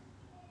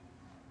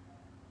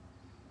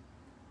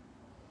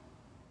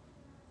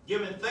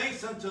 Giving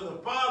thanks unto the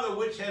Father,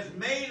 which has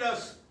made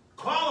us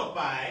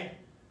qualified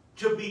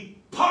to be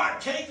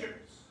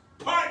partakers,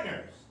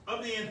 partners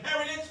of the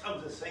inheritance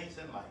of the saints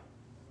in light.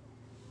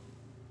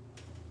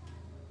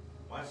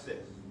 Watch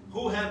this.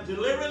 Who have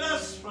delivered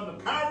us from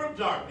the power of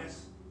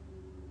darkness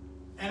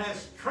and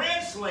has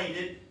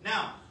translated.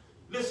 Now,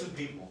 listen,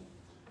 people.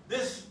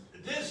 This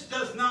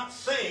does not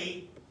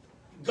say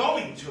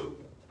going to.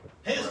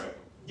 Right.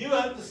 You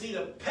have to see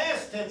the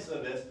past tense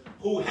of this.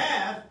 Who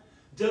have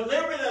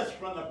delivered us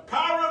from the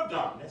power of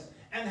darkness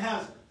and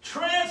has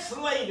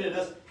translated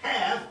us,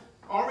 have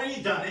already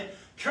done it,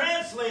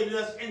 translated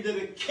us into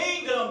the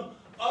kingdom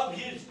of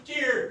his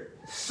dear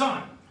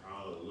Son.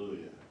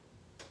 Hallelujah.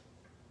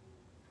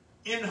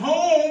 In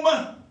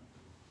whom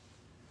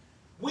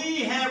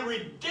we have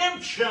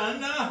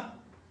redemption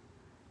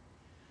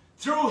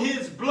through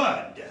his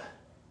blood,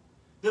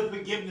 the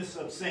forgiveness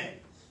of sins.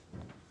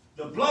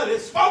 The blood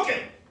is spoken.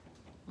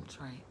 That's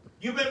right.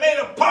 You've been made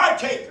a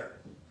partaker.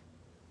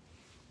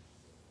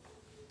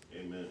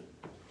 Amen.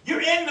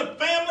 You're in the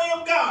family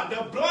of God.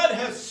 The blood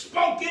has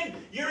spoken.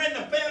 You're in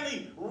the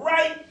family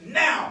right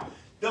now.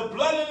 The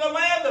blood of the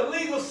Lamb, the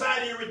legal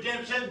side of your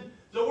redemption.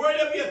 The word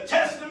of your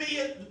testimony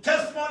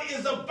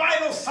is the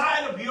vital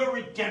side of your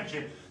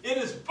redemption. It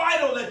is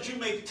vital that you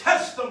make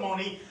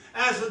testimony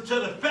as to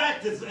the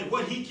fact is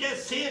what he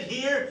just said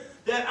here,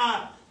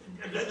 that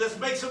let's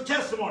make some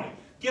testimony.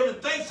 Giving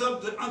thanks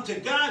unto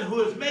God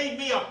who has made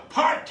me a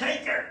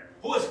partaker,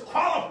 who has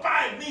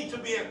qualified me to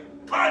be a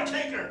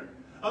partaker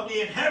of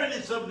the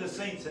inheritance of the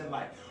saints in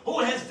light, who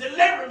has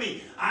delivered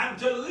me. I'm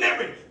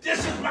delivered.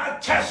 This is my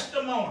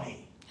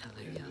testimony.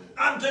 Hallelujah.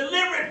 I'm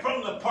delivered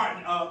from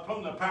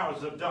the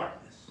powers of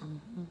darkness.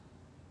 Mm-hmm.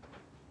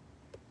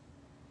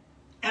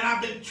 And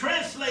I've been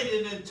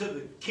translated into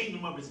the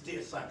kingdom of his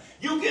dear Son.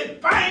 You can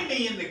find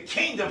me in the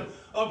kingdom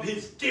of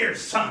his dear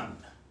Son.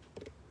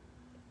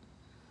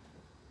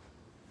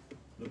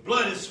 The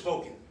blood is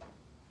spoken.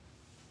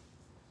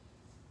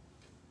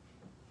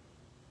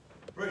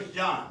 1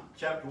 John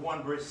chapter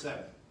 1 verse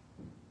 7.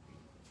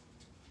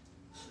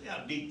 See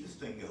how deep this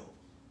thing goes.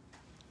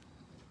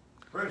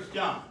 1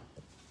 John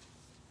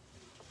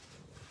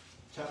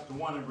chapter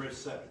 1 and verse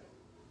 7.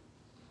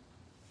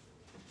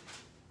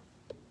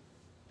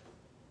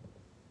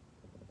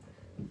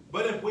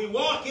 But if we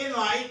walk in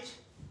light,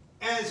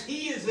 as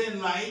he is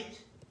in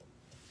light,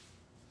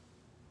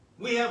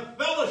 we have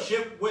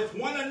fellowship with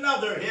one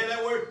another. Here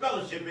that word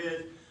fellowship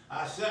is.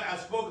 I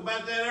spoke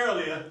about that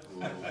earlier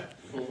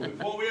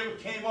before we ever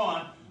came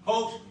on.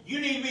 Folks, you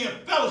need to be in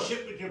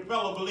fellowship with your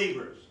fellow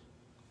believers.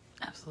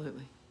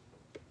 Absolutely.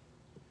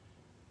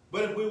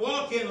 But if we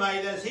walk in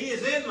light as he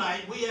is in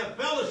light, we have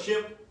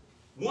fellowship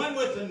one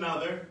with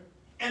another,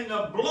 and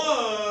the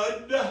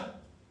blood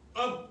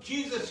of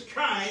Jesus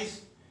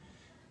Christ,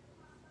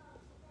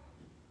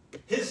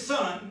 his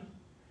Son,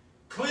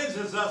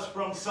 cleanses us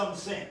from some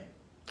sin.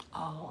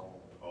 All.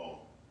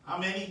 All. How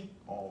many?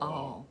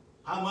 All.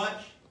 How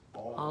much?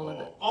 All of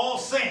it. All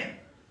sin.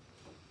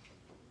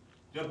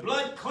 The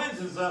blood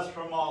cleanses us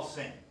from all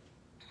sin.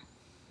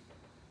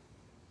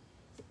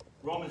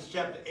 Romans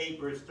chapter 8,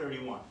 verse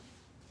 31.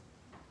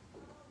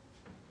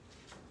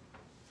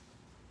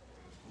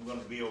 I'm going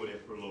to be over there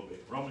for a little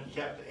bit. Romans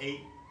chapter 8,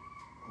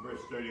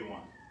 verse 31.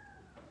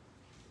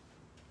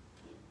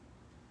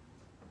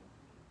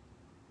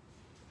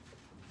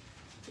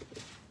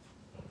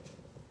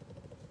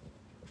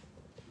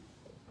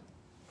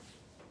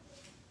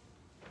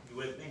 You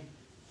with me?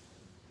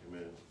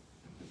 Amen.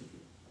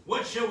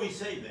 What shall we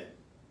say then?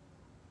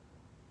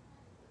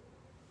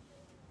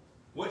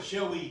 What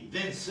shall we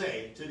then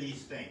say to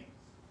these things?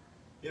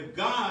 If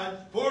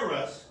God for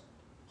us,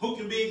 who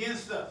can be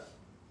against us?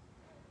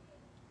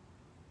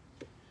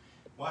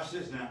 Watch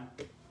this now.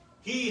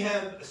 He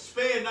hath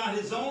spared not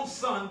his own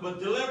Son, but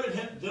delivered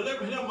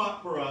him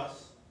up for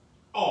us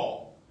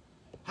all.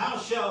 How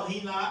shall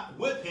he not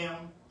with him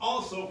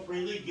also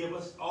freely give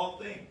us all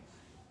things?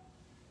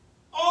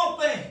 All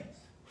things.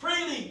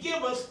 Freely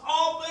give us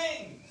all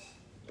things.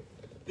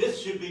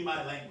 This should be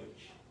my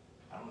language.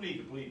 I don't need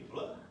to plead the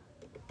blood.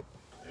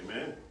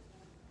 Amen.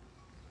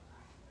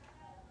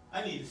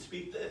 I need to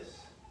speak this.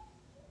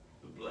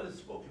 The blood is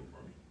spoken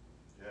for me.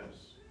 Yes.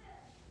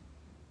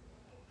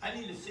 I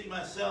need to see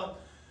myself.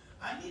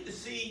 I need to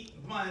see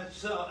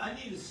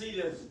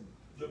that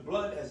the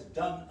blood has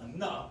done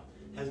enough,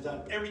 has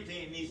done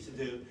everything it needs to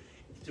do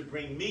to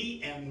bring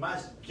me and my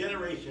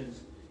generations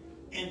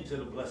into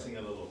the blessing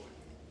of the Lord.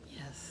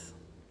 Yes.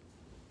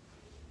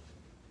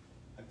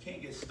 I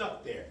can't get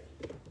stuck there.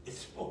 It's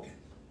spoken.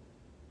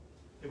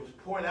 It was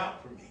poured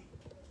out for me.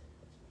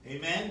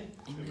 Amen?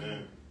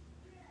 Amen.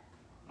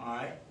 All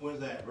right, where's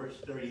that? Verse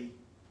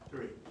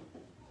 33.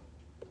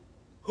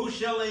 Who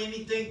shall lay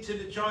anything to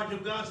the charge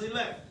of God's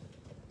elect?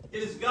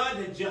 It is God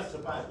that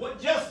justifies.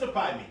 What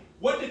justified me?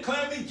 What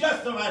declared me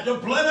justified? The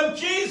blood of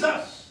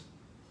Jesus.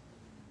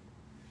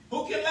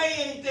 Who can lay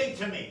anything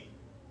to me?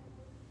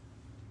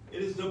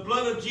 It is the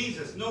blood of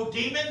Jesus. No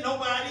demon,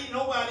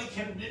 nobody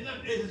can.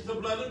 It is the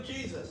blood of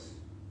Jesus.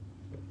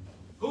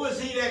 Who is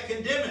he that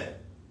condemneth?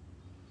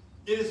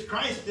 It is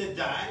Christ that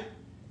died.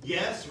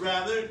 Yes,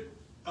 rather,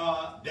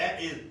 that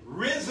is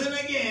risen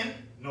again.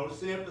 Notice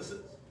the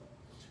emphasis.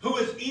 Who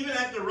is even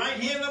at the right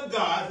hand of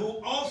God, who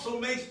also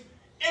makes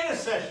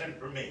intercession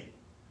for me.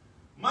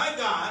 My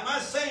God, my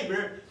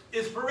Savior,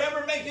 is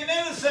forever making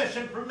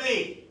intercession for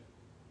me.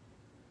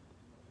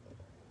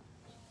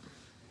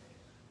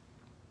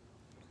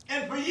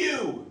 And for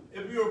you,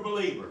 if you're a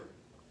believer.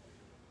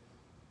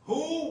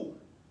 Who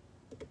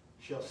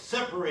shall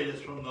separate us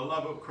from the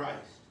love of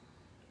Christ?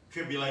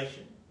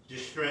 Tribulation,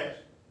 distress,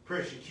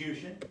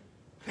 persecution,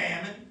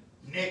 famine,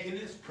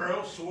 nakedness,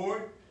 peril,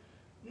 sword.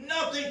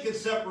 Nothing can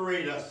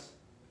separate us.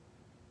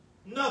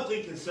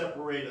 Nothing can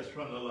separate us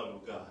from the love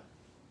of God.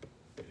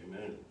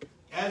 Amen.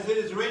 As it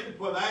is written,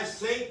 for thy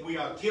sake we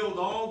are killed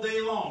all day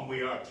long.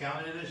 We are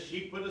counted as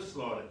sheep for the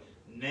slaughter.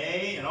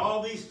 Nay, in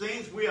all these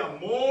things we are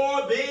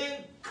more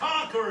than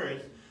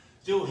conquerors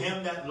through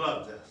him that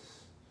loved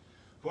us.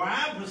 For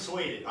I am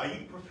persuaded. Are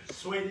you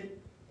persuaded?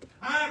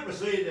 I am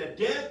persuaded that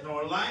death,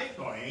 nor life,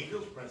 nor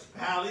angels,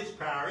 principalities,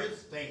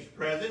 powers, things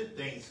present,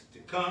 things to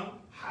come,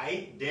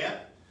 height,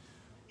 depth,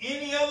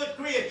 any other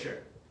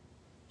creature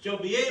shall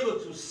be able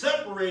to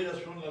separate us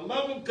from the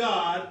love of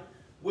God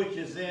which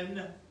is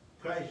in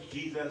Christ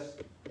Jesus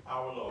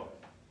our Lord,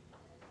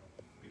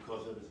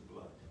 because of his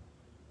blood.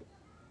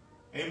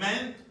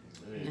 Amen?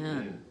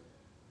 Amen.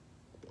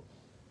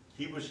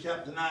 Hebrews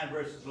chapter 9,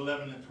 verses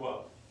 11 and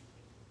 12.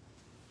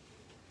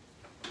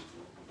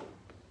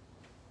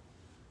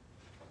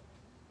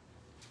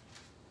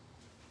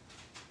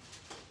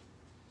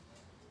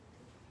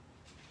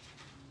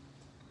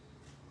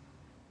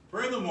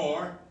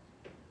 Furthermore,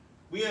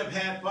 we have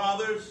had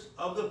fathers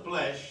of the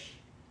flesh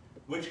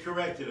which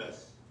corrected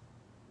us.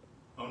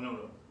 Oh, no.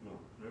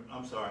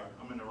 I'm sorry.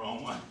 I'm in the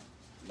wrong one.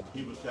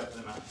 Hebrews chapter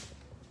 9.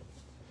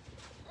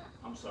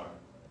 I'm sorry.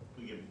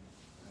 Forgive me.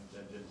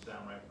 That didn't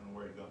sound right from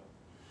where to go.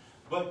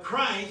 But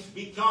Christ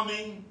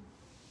becoming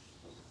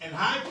an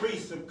high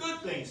priest of good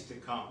things to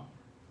come,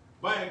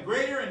 by a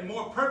greater and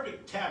more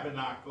perfect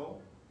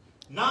tabernacle,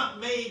 not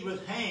made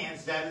with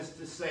hands, that is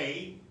to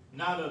say,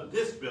 not of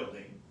this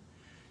building,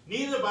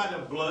 neither by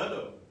the blood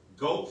of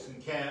goats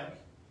and calves,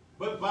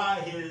 but by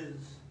his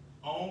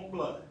own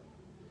blood.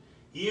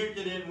 He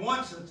entered in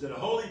once into the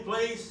holy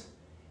place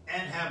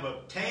and have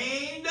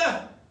obtained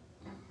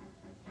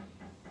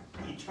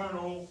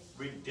eternal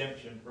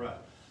redemption for us.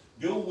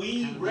 Do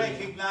we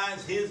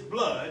recognize his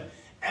blood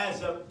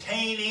as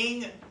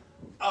obtaining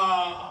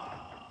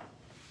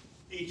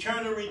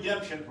eternal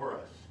redemption for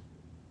us?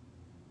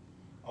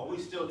 Are we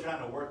still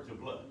trying to work the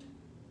blood?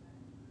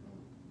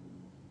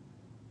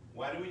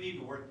 Why do we need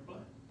to work the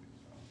blood?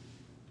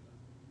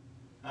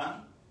 Huh?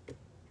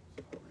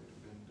 Already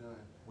been done.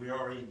 We're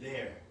already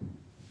there.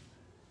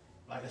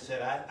 Like I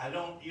said, I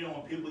don't, you know,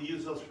 when people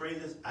use those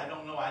phrases, I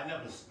don't know, I've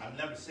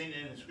never seen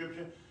it in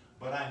Scripture,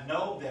 but I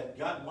know that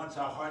God wants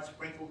our hearts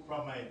sprinkled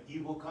from an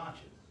evil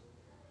conscience.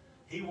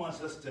 He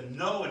wants us to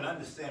know and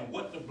understand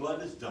what the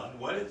blood has done,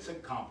 what it's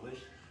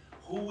accomplished,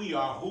 who we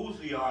are, whose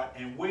we are,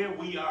 and where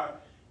we are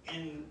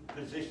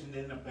positioned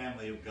in the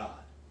family of God.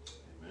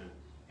 Amen.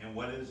 And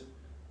what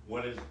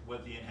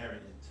the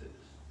inheritance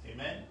is.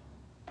 Amen?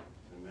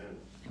 Amen.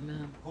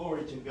 Amen.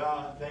 Glory to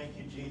God. Thank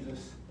you,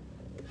 Jesus.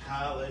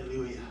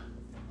 Hallelujah.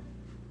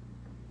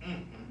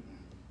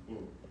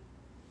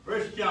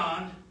 1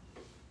 John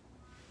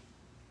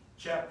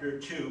chapter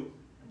 2,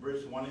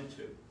 verse 1 and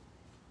 2.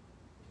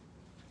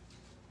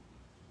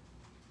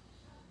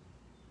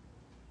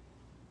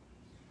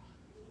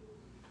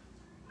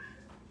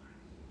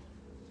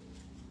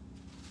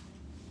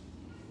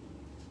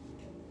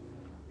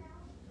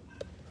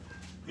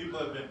 People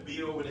have been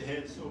beat over the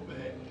head so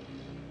bad.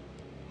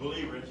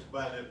 Believers,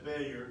 by their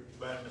failure,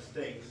 by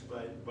mistakes,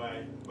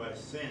 by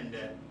sin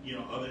that, you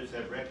know, others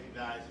have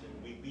recognized,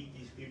 and we beat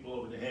these people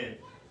over the head.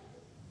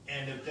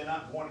 And if they're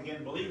not born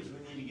again believers,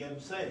 we need to get them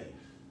saved.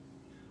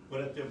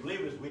 But if they're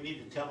believers, we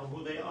need to tell them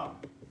who they are.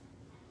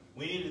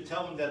 We need to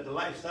tell them that the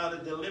lifestyle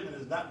that they're living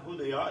is not who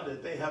they are,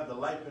 that they have the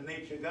life and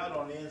nature of God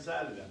on the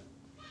inside of them.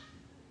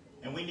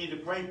 And we need to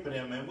pray for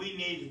them, and we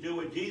need to do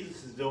what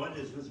Jesus is doing,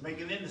 is make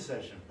an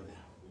intercession for them.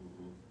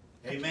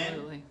 Amen?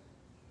 Absolutely.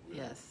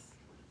 Yes.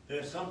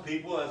 There's some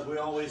people, as we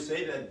always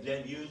say, that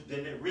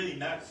they're really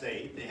not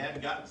saved. They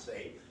haven't gotten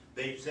saved.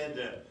 They've said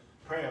the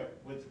prayer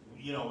with,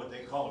 you know, what they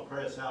call a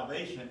prayer of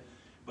salvation,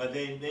 but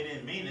they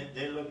didn't mean it.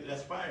 They look at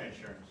that's fire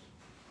insurance.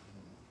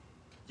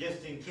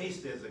 Just in case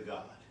there's a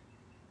God.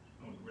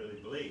 I don't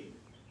really believe.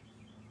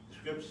 The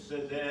scripture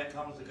says that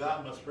comes to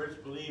God must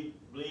first believe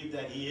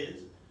that he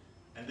is,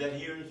 and that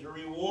he is a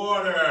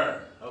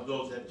rewarder of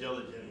those that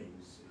diligently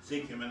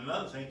seek him. And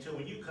another thing too,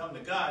 when you come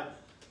to God,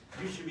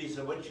 you should be,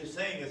 so what you're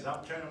saying is,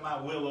 I'm turning my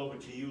will over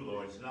to you,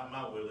 Lord. It's not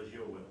my will, it's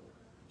your will.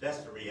 That's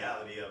the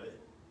reality of it.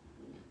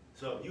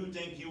 So if you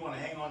think you want to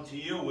hang on to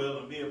your will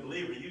and be a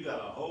believer, you got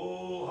a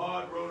whole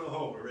hard road to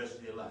hoe the rest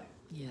of your life.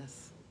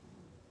 Yes.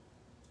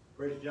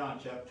 1 John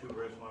chapter 2,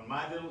 verse 1.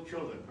 My little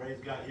children, praise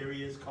God, here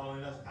he is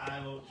calling us I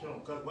little children.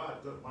 Because why?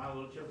 Because my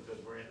little children,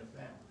 because we're in the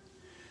family.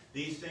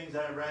 These things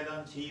I write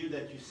unto you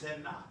that you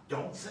sin not.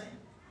 Don't sin.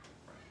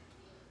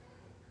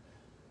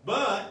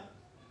 But,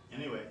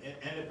 anyway,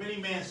 and if any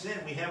man sin,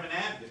 we have an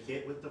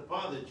advocate with the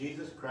Father,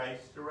 Jesus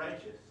Christ the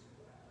righteous.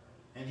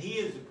 And he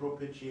is the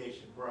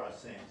propitiation for our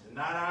sins. And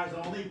not ours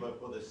only, but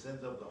for the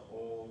sins of the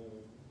whole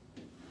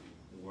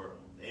world.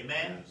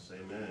 Amen? Yes,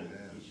 amen.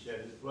 He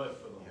shed his blood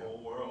for the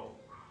whole world.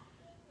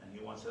 And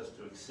he wants us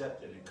to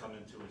accept it and come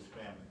into his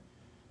family.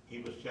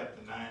 Hebrews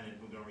chapter 9,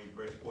 and we're going to read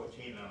verse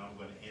 14, and I'm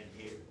going to end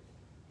here.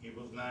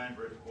 Hebrews 9,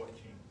 verse 14.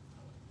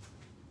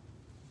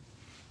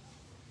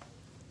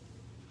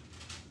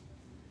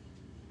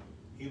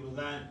 Hebrews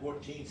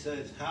 9:14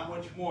 says, how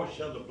much more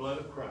shall the blood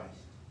of Christ,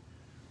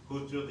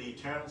 who through the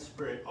eternal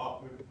Spirit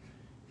offered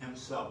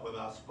himself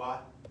without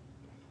spot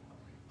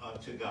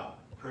to God,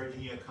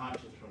 purging your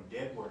conscience from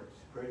dead works,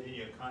 purging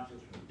your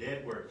conscience from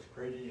dead works,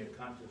 purging your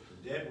conscience from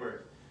dead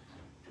works,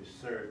 to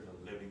serve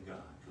the living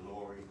God.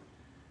 Glory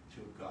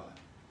to God.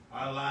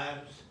 Our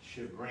lives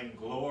should bring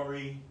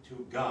glory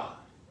to God.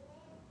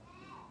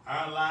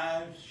 Our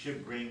lives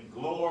should bring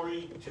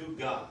glory to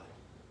God.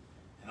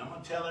 And I'm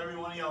going to tell every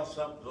one of y'all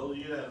something, those of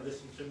you that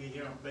listen to me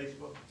here on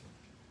Facebook,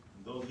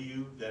 and those of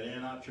you that are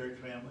in our church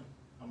family,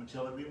 I'm going to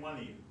tell every one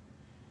of you.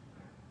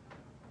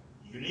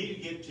 You need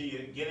to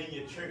get in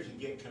your church and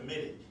get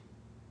committed.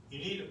 You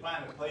need to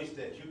find a place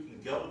that you can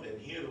go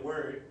and hear the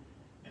word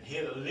and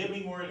hear the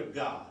living word of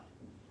God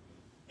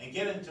and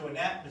get into an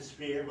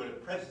atmosphere where the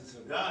presence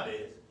of God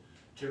is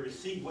to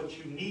receive what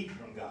you need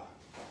from God.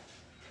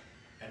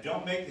 And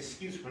don't make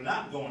excuse for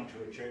not going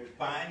to a church.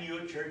 Find you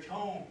a church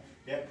home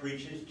that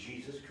preaches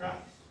Jesus Christ.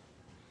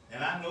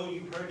 And I know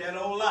you've heard that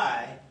old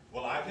lie,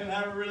 well, I can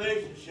have a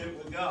relationship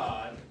with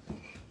God.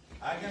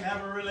 I can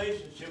have a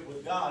relationship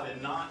with God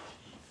and not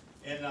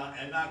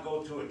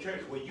go to a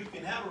church. Well, you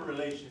can have a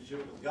relationship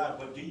with God,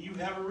 but do you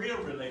have a real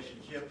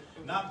relationship?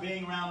 Not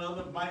being around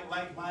other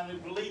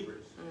like-minded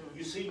believers.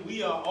 You see,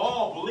 we are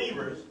all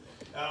believers.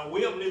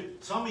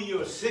 Some of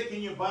you are sick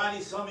in your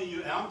body. Some of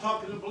you, and I'm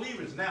talking to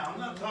believers now. I'm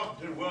not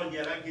talking to the world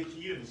yet. I'll get to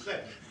you in a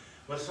second.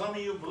 But some of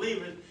you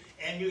believers,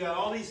 and you got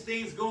all these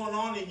things going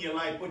on in your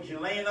life, but you're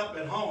laying up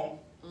at home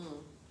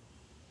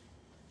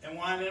and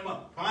winding them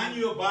up. Find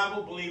you a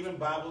Bible-believing,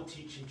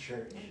 Bible-teaching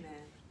church. Amen.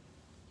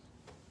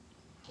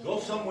 Go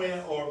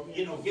somewhere, or,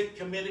 get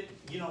committed,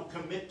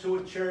 commit to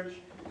a church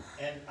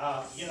and,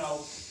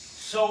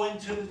 sow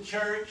into the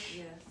church.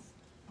 Yes.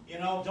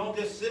 Don't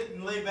just sit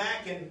and lay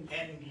back and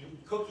you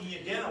cooking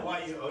your dinner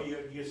while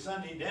your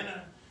Sunday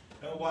dinner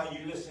while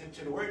you listen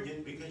to the word,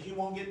 because you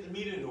won't get the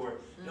meat of the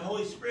word. The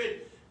Holy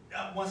Spirit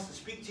wants to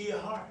speak to your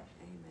heart.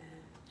 Amen.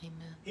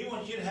 Amen. He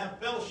wants you to have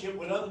fellowship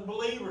with other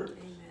believers.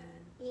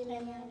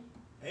 Amen.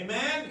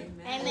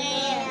 Amen?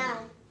 Amen.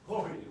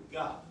 Glory to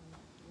God.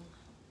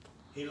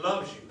 He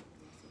loves you.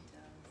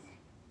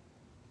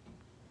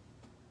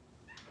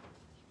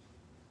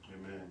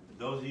 Amen.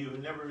 Those of you who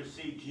never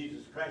received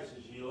Jesus Christ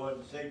as your Lord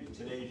and Savior,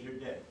 today is your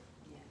day.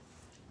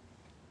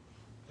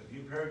 If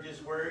you've heard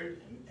this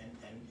word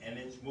and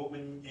it's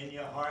moving in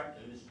your heart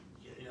and it's,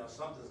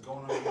 something's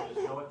going on, you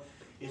just know it.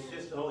 It's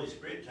just the Holy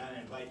Spirit trying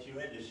to invite you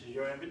in. This is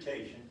your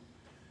invitation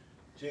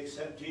to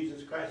accept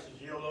Jesus Christ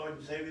as your Lord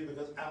and Savior,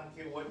 because I don't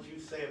care what you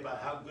say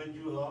about how good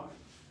you are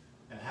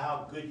and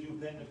how good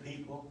you've been to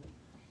people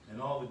and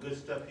all the good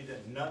stuff you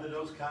did. None of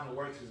those kind of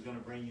works is going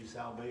to bring you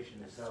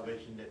salvation, the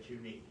salvation that you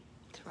need.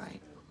 That's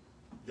right.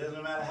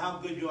 Doesn't matter how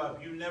good you are.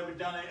 If you've never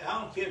done it,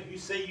 I don't care if you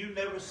say you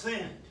never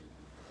sinned.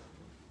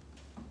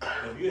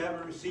 If you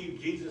haven't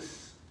received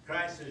Jesus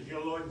Christ as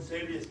your Lord and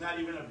Savior, it's not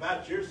even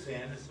about your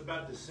sin. It's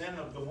about the sin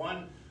of the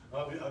one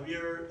of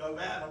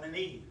Adam and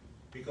Eve,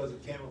 because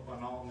it came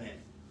upon all men.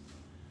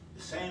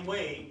 The same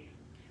way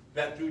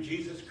that through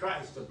Jesus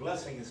Christ, the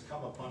blessing has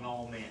come upon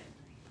all men.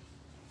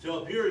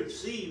 So if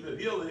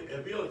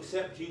you'll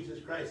accept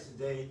Jesus Christ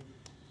today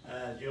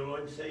as your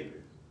Lord and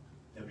Savior,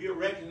 if you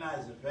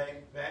recognize the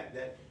fact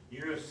that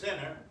you're a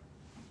sinner,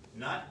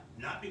 not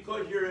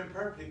because you're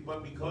imperfect,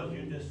 but because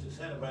you're just a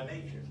sinner by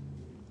nature,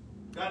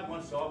 God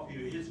wants to offer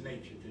you His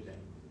nature today.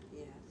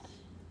 Yes.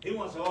 He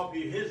wants to offer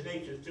you His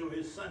nature through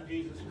His Son,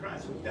 Jesus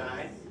Christ, who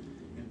died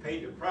and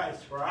paid the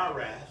price for our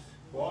wrath,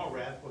 for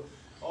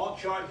all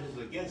charges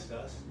against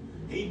us.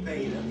 He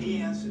paid them. He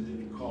answered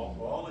the call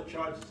for all the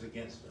charges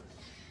against us.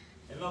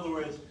 In other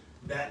words,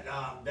 that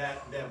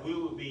we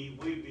would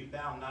be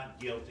found not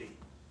guilty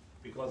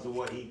because of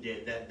what He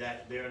did.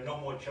 That there are no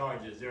more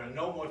charges. There are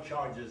no more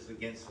charges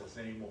against us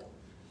anymore.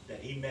 That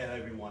He met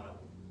every one of them.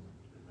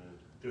 Amen.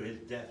 Through His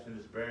death and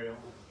His burial,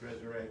 His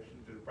resurrection,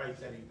 through the price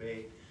that He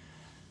paid,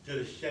 to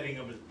the shedding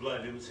of His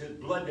blood. It was His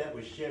blood that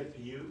was shed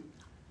for you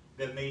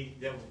that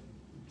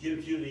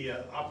gives you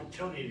the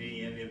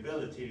opportunity and the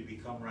ability to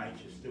become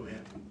righteous through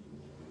Him.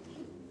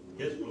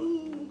 His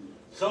blood.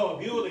 So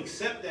if you will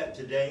accept that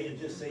today and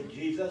just say,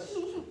 Jesus,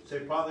 say,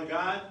 Father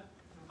God,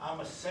 I'm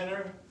a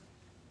sinner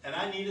and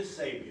I need a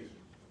Savior.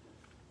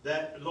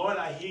 That, Lord,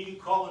 I hear you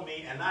calling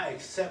me and I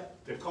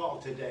accept the call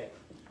today.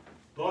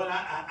 Lord,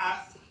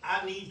 I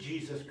need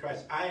Jesus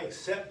Christ. I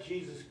accept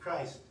Jesus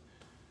Christ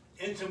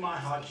into my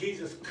heart.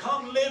 Jesus,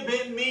 come live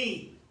in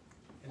me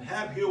and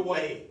have your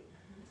way.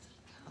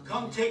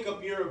 Come take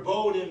up your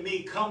abode in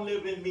me. Come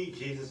live in me,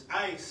 Jesus.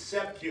 I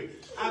accept you.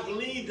 I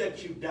believe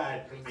that you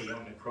died for me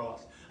on the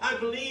cross. I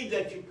believe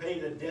that you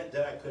paid a debt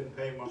that I couldn't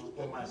pay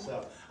for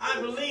myself. I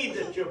believe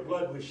that your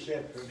blood was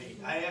shed for me.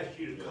 I ask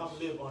you to come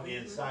live on the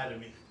inside of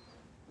me.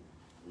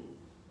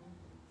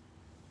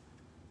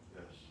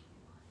 Yes.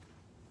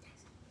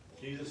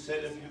 Jesus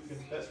said, if you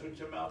confess with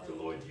your mouth the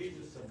Lord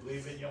Jesus and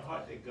believe in your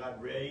heart that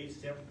God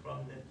raised Him from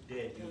the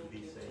dead, you will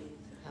be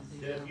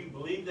saved. That if you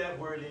believe that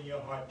word in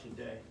your heart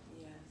today,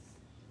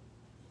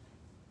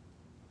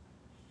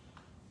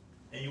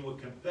 and you will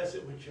confess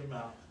it with your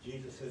mouth,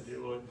 Jesus as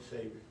your Lord and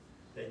Savior,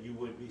 that you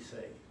would be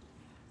saved.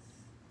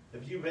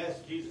 If you've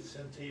asked Jesus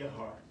into your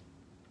heart,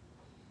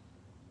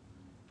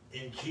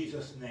 in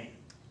Jesus' name,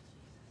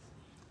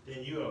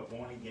 then you are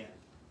born again.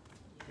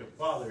 Your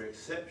Father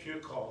accepts your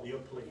call, your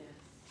plea.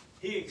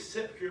 He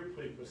accepts your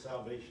plea for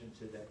salvation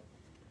today.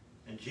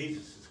 And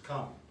Jesus has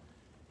come.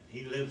 And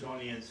He lives on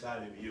the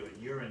inside of you, and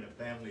you're in the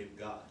family of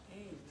God.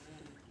 Amen.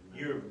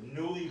 You're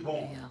newly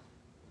born. Yeah.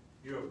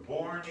 You're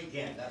born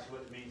again. That's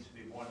what it means to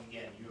be born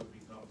again. You have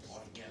become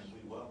born again.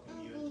 We welcome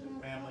you into the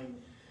family.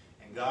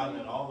 And God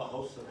and all the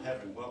hosts of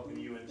heaven welcome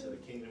you into the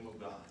kingdom of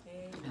God.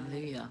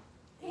 Hallelujah.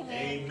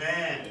 Amen.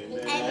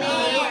 Amen.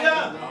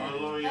 Hallelujah.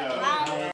 Hallelujah.